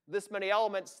least this many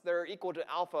elements that are equal to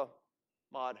alpha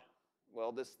mod,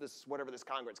 well, this whatever this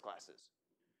congruence class is.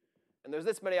 And there's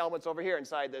this many elements over here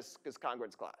inside this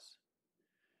congruence class.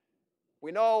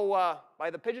 We know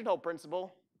by the pigeonhole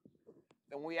principle,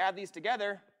 and when we add these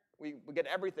together, we get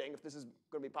everything if this is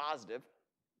going to be positive.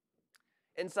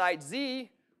 Inside Z,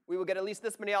 we will get at least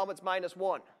this many elements minus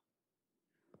 1.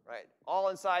 Right? All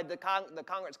inside the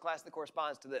congruence class that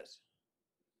corresponds to this.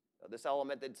 So this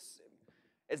element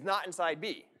it's not inside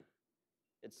B.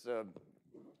 It's a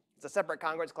separate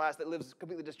congruence class that lives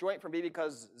completely disjoint from B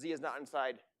because Z is not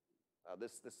inside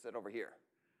this set over here.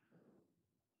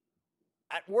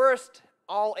 At worst,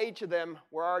 all H of them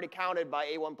were already counted by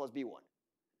A1 plus B1.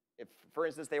 If, for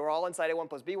instance, they were all inside A1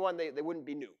 plus B1, they wouldn't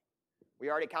be new. We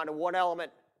already counted one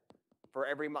element for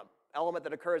every element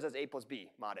that occurs as A plus B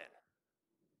mod n.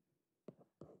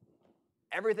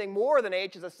 Everything more than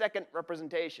H is a second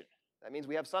representation. That means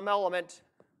we have some element.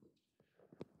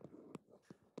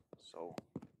 So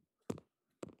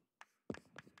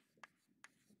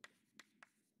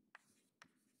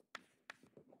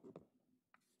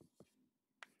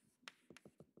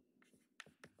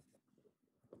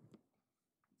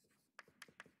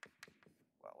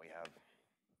we have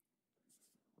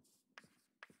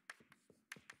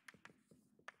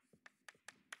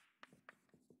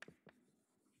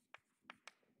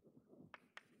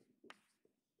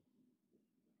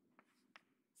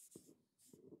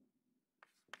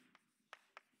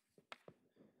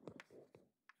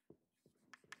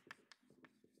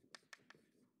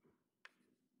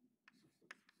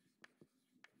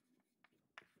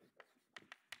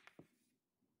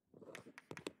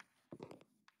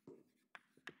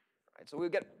so we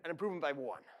get an improvement by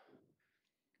 1.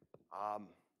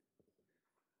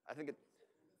 I think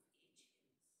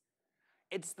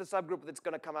it's the subgroup that's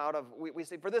going to come out of, we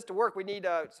say for this to work, we need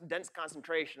some dense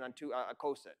concentration on a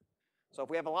coset. So if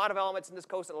we have a lot of elements in this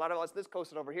coset, a lot of elements in this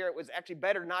coset over here, it was actually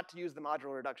better not to use the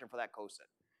modular reduction for that coset.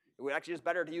 It would actually just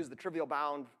better to use the trivial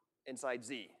bound inside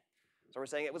Z. So we're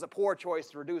saying it was a poor choice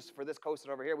to reduce for this coset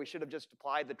over here. We should have just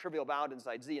applied the trivial bound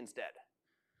inside Z instead.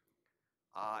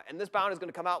 And this bound is going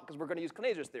to come out because we're going to use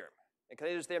Knaser's theorem. And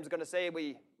Canadian's theorem is going to say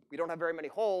we don't have very many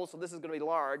holes, so this is going to be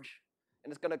large,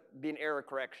 and it's going to be an error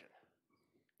correction.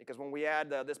 Because when we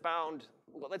add this bound,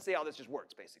 well, let's see how this just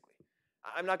works, basically.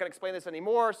 I'm not going to explain this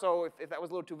anymore, so if that was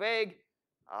a little too vague,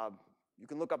 you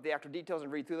can look up the actual details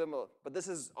and read through them, but this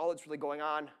is all that's really going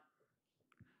on.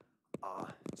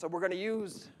 So we're going to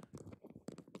use,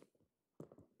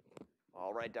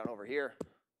 I'll write down over here,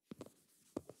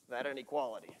 that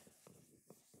inequality.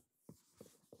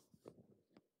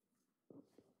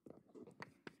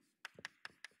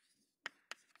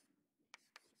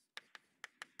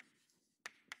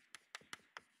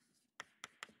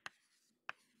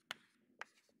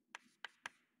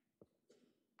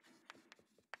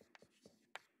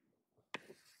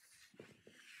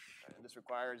 And this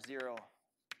requires 0.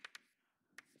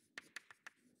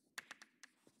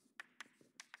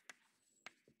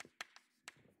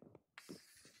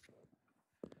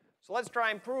 So let's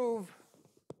try and prove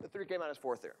the 3k minus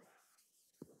 4 theorem.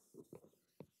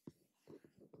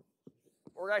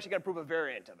 We're actually going to prove a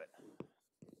variant of it.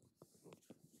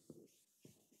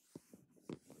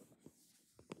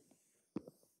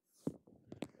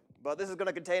 But this is going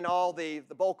to contain all the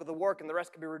bulk of the work, and the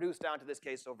rest can be reduced down to this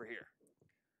case over here.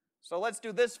 So let's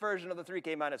do this version of the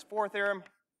 3k minus 4 theorem.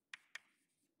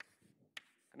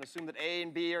 I'm going to assume that A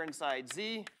and B are inside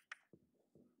Z.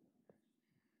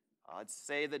 Let's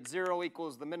say that 0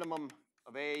 equals the minimum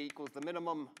of A equals the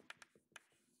minimum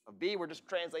of B. We'll just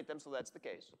translate them so that's the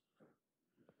case.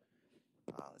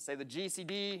 Let's say the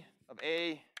GCD of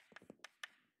A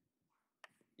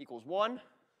equals 1.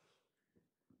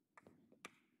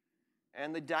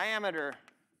 And the diameter,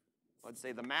 let's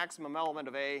say the maximum element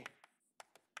of A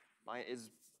is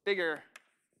bigger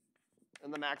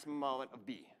than the maximum element of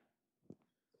B.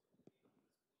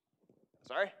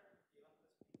 Sorry?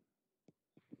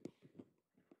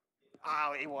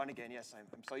 Oh, A1 again, yes,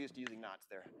 I'm so used to using knots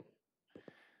there.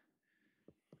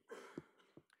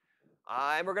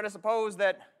 And we're going to suppose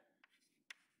that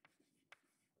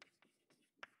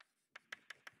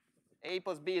A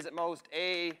plus B is at most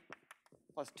A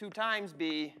plus 2 times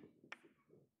B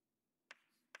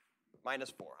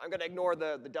minus 4. I'm going to ignore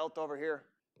the delta over here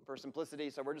for simplicity,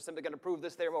 so we're just simply going to prove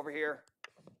this theorem over here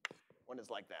when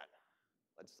it's like that.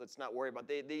 Let's not worry about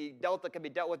it. The delta can be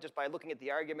dealt with just by looking at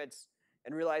the arguments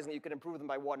and realizing that you can improve them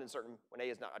by 1 when A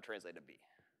is not translated to B.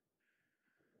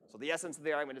 So the essence of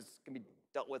the argument can be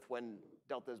dealt with when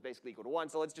delta is basically equal to 1,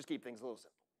 so let's just keep things a little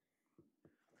simple.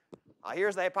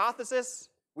 Here's the hypothesis.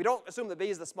 We don't assume that B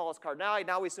is the smallest cardinality.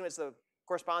 Now we assume it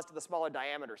corresponds to the smaller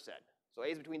diameter set. So A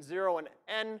is between 0 and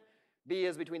n. B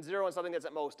is between 0 and something that's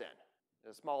at most n,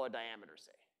 a smaller diameter,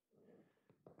 say.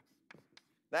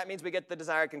 That means we get the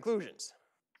desired conclusions.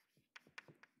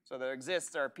 So there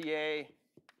exists our PA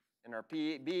and our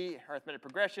PB arithmetic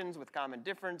progressions with common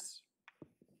difference.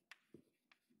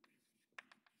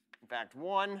 In fact,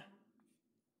 1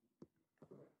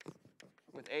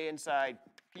 with A inside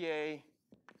PA,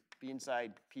 B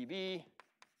inside PB.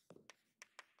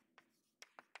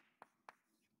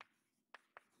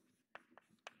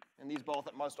 And these both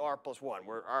at most R plus 1,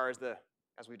 where R is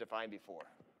as we defined before.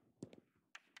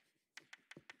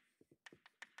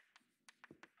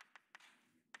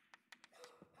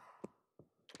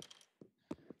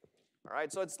 All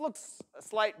right, so it looks a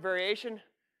slight variation,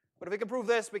 but if we can prove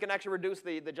this, we can actually reduce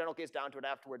the general case down to it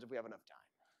afterwards if we have enough time.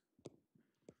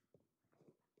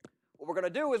 What we're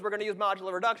going to do is we're going to use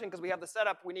modular reduction because we have the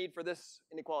setup we need for this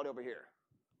inequality over here.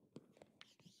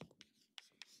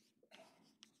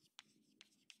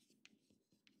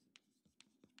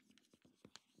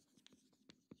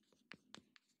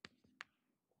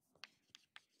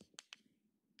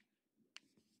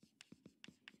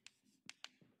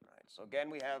 All right, so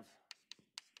again, we have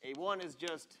A1 is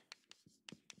just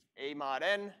A mod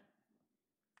n.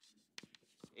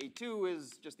 A2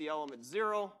 is just the element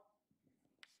 0.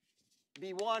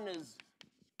 B1 is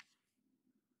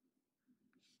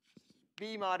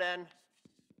B mod n.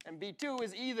 And B2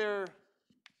 is either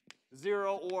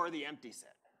 0 or the empty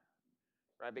set,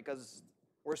 right? Because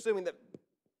we're assuming that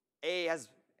A has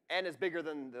n is bigger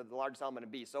than the largest element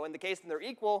of B. So in the case when they're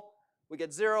equal, we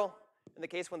get 0. In the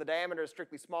case when the diameter is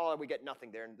strictly smaller, we get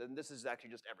nothing there. And then this is actually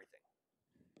just everything.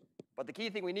 But the key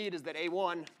thing we need is that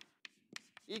A1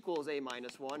 equals A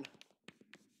minus 1,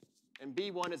 and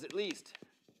B1 is at least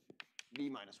B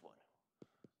minus 1.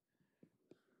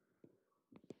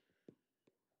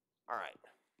 All right.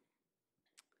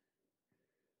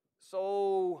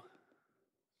 So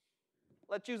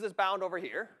let's use this bound over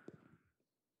here.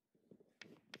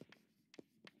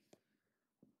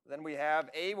 Then we have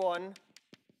A1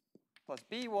 plus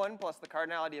B1 plus the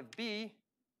cardinality of B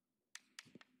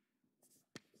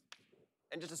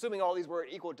and just assuming all these were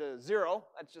equal to 0,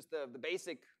 that's just the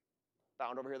basic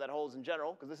bound over here that holds in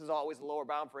general, because this is always the lower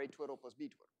bound for a twiddle plus b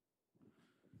twiddle.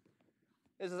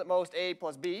 This is at most a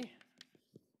plus b,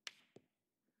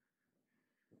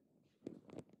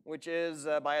 which is,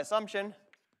 by assumption,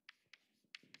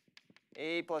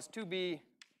 a plus 2b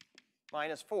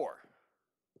minus 4.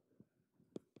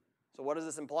 So what does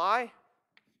this imply?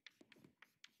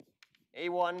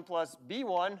 a1 plus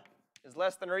b1 is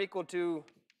less than or equal to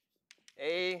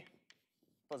a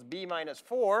plus b minus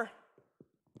 4.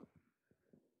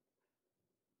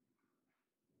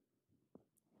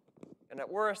 And at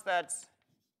worst, that's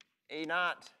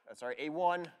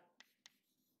a1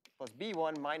 plus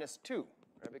b1 minus 2,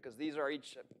 right? Because these are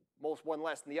each at most one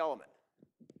less than the element.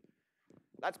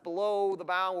 That's below the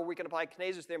bound where we can apply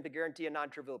Knaser's theorem to guarantee a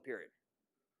non-trivial period.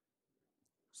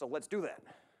 So let's do that.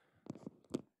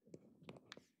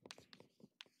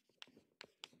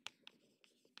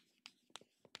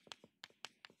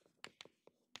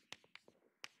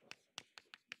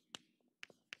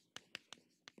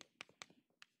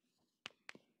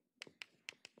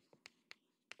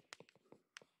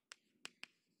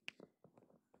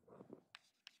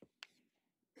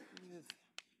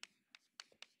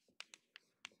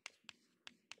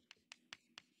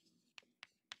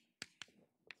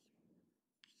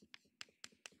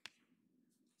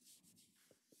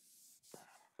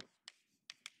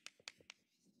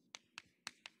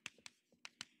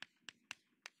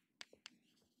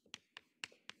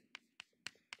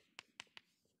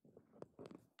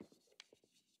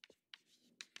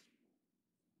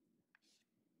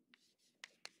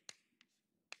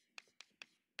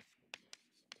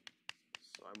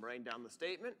 So I'm writing down the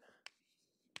statement.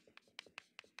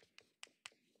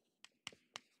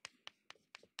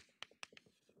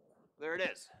 There it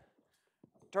is.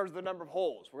 In terms of the number of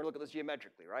holes, we're going to look at this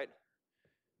geometrically, right?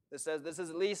 This says this is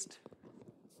at least,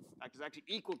 it's actually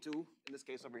equal to, in this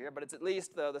case over here, but it's at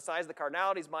least the size of the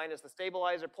cardinalities minus the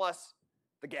stabilizer plus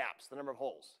the gaps, the number of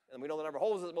holes. And we know the number of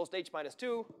holes is at most h minus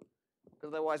 2,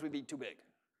 because otherwise we'd be too big.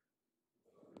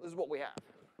 This is what we have.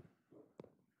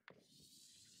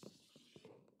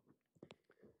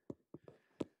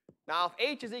 Now, if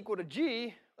h is equal to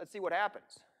g, let's see what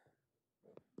happens.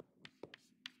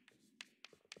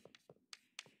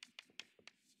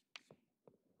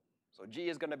 So g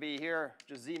is going to be here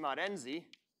just z mod nz.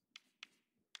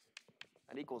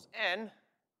 That equals n.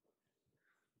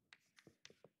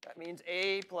 That means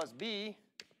a plus b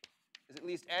is at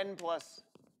least n plus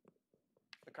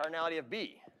the cardinality of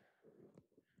b.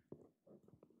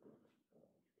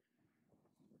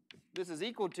 This is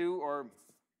equal to, or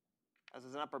as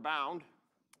is an upper bound,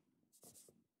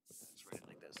 let's write it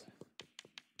like this.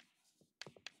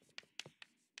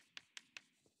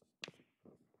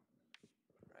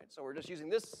 Right, so we're just using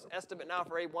this estimate now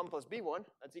for a1 plus b1.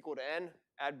 That's equal to n.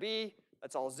 Add b,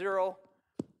 that's all 0.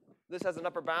 This has an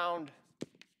upper bound,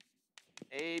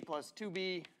 a plus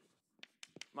 2b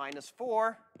minus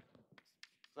 4.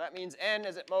 So that means n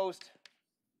is at most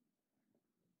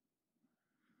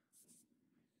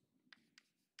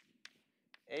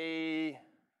a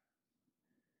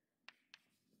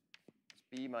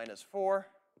b minus 4.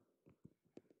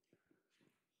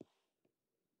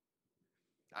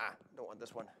 Don't want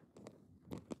this one.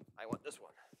 I want this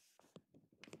one.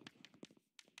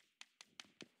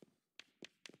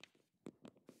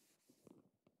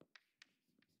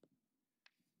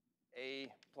 A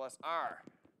plus r.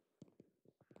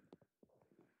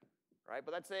 Right,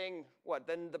 but that's saying what?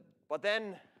 But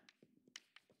then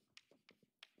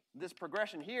this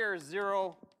progression here,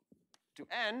 0 to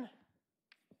n,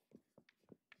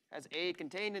 has a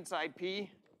contained inside p,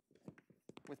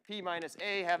 with p minus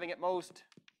a having at most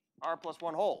r plus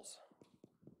 1 holes.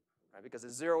 Right, because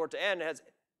it's 0 to n, it has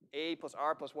a plus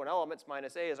r plus 1 elements,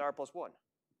 minus a is r plus 1.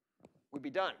 We'd be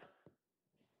done.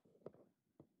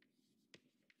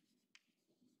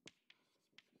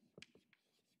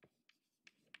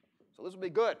 So this would be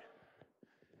good.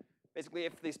 Basically,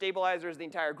 if the stabilizer is the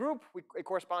entire group, it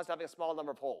corresponds to having a small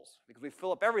number of holes, because we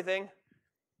fill up everything,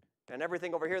 and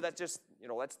everything over here, that's just,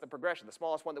 that's the progression. The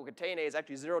smallest one that would contain A is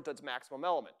actually 0 to its maximum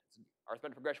element. It's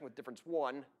arithmetic progression with difference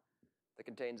 1 that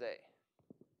contains A.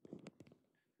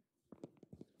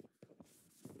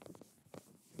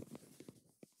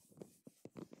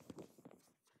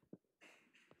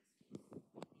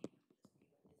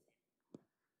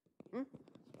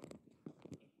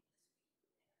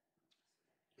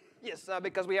 Yes,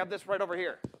 because we have this right over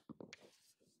here,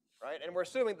 right? And we're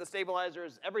assuming the stabilizer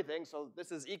is everything, so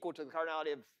this is equal to the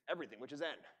cardinality of everything, which is n,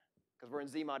 because we're in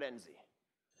z mod nz.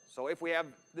 So if we have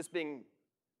this being,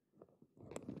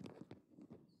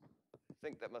 I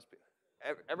think that must be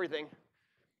everything,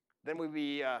 then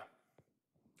we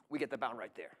get the bound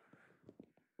right there.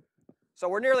 So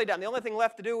we're nearly done. The only thing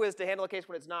left to do is to handle a case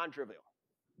when it's non-trivial.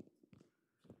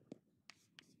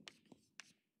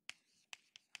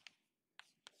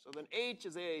 So then H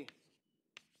is a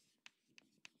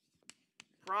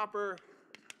proper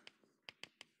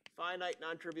finite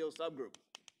non-trivial subgroup.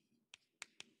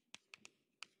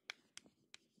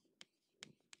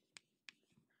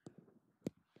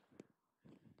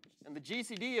 And the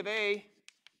GCD of A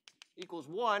equals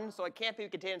 1, so it can't be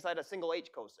contained inside a single H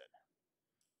coset.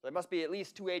 So there must be at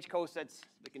least 2 H cosets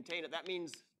that contain it. That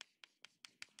means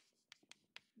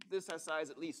this has size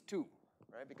at least 2,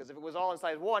 right? Because if it was all in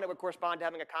size 1, it would correspond to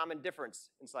having a common difference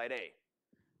inside A,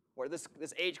 where this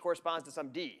H corresponds to some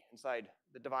D inside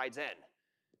that divides N.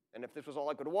 And if this was all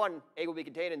equal to 1, A would be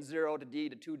contained in 0 to D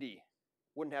to 2D.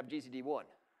 Wouldn't have GCD 1.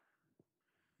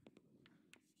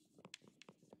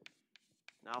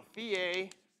 Now phi A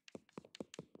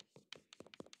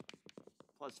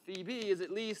plus phi B is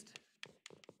at least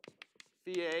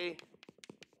phi A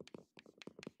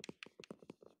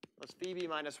plus phi B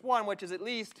minus 1, which is at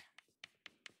least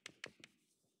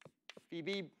phi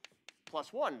B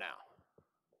plus 1 now.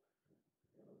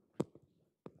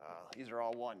 These are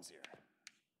all 1s here.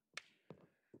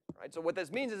 Right, so what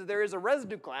this means is that there is a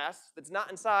residue class that's not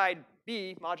inside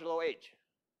B modulo H.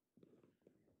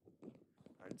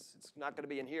 Right, it's not going to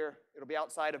be in here. It'll be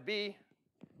outside of B.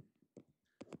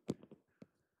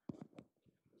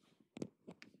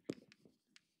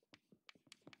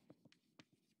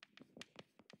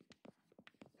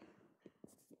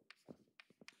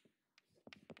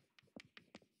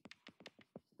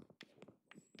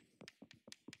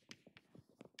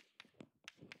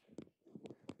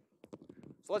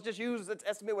 So let's just let's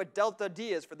estimate what delta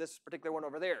D is for this particular one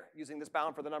over there, using this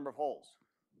bound for the number of holes.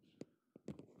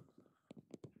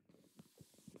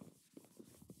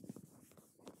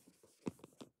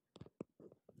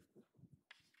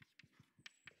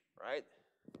 Right?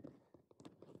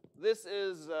 This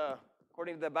is,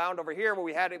 according to the bound over here, where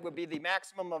we had it would be the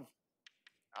maximum of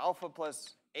alpha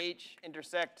plus H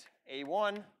intersect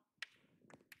A1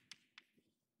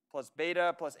 plus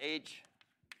beta plus H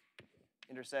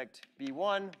intersect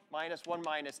B1 minus 1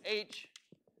 minus H.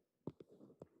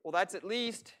 Well, that's at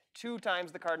least 2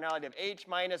 times the cardinality of H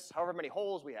minus however many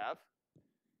holes we have,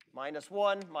 minus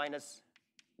 1 minus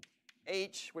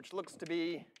H, which looks to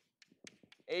be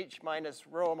H minus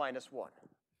rho minus 1.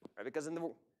 Right? Because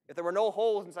if there were no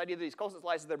holes inside either of these coset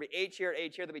slices, there'd be H here,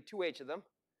 there'd be 2 H of them.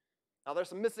 Now there's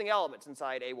some missing elements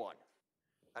inside A1.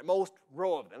 At most,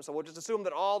 rho of them. So we'll just assume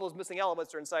that all those missing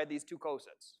elements are inside these 2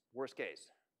 cosets, worst case.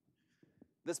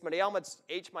 This many elements,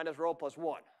 H minus rho plus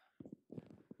 1.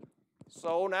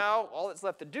 So now all that's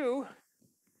left to do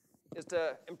is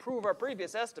to improve our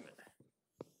previous estimate.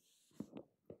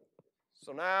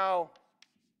 So now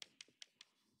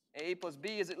A plus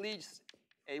B is at least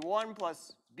A1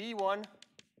 plus B1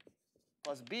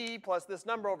 plus B plus this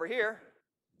number over here,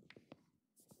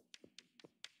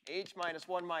 H minus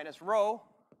 1 minus rho. All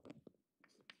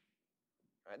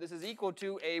right, this is equal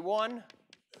to A1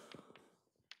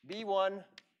 B1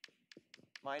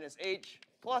 minus H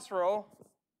plus rho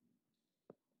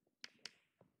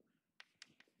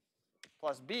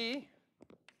plus B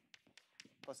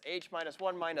plus H minus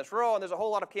 1 minus rho, and there's a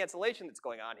whole lot of cancellation that's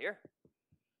going on here.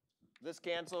 This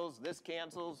cancels, this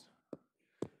cancels.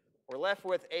 We're left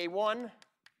with A1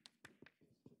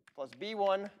 plus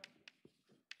B1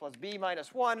 plus B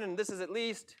minus 1, and this is at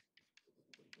least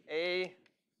A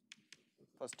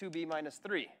plus 2B minus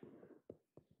 3.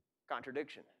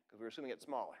 Contradiction, because we're assuming it's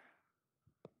smaller.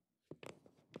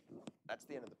 That's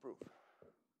the end of the proof.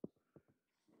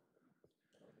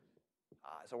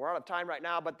 So we're out of time right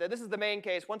now, but this is the main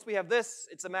case. Once we have this,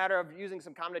 it's a matter of using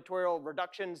some combinatorial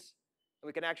reductions, and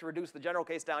we can actually reduce the general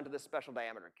case down to this special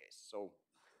diameter case. So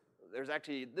there's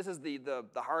actually, this is the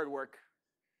hard work.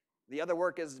 The other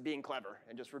work is being clever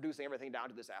and just reducing everything down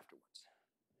to this afterwards.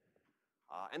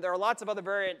 And there are lots of other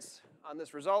variants on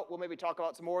this result. We'll maybe talk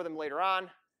about some more of them later on.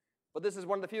 But this is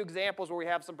one of the few examples where we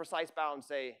have some precise bounds,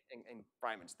 say, in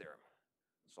Freiman's theorem.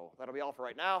 So that'll be all for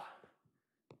right now.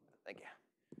 Thank you.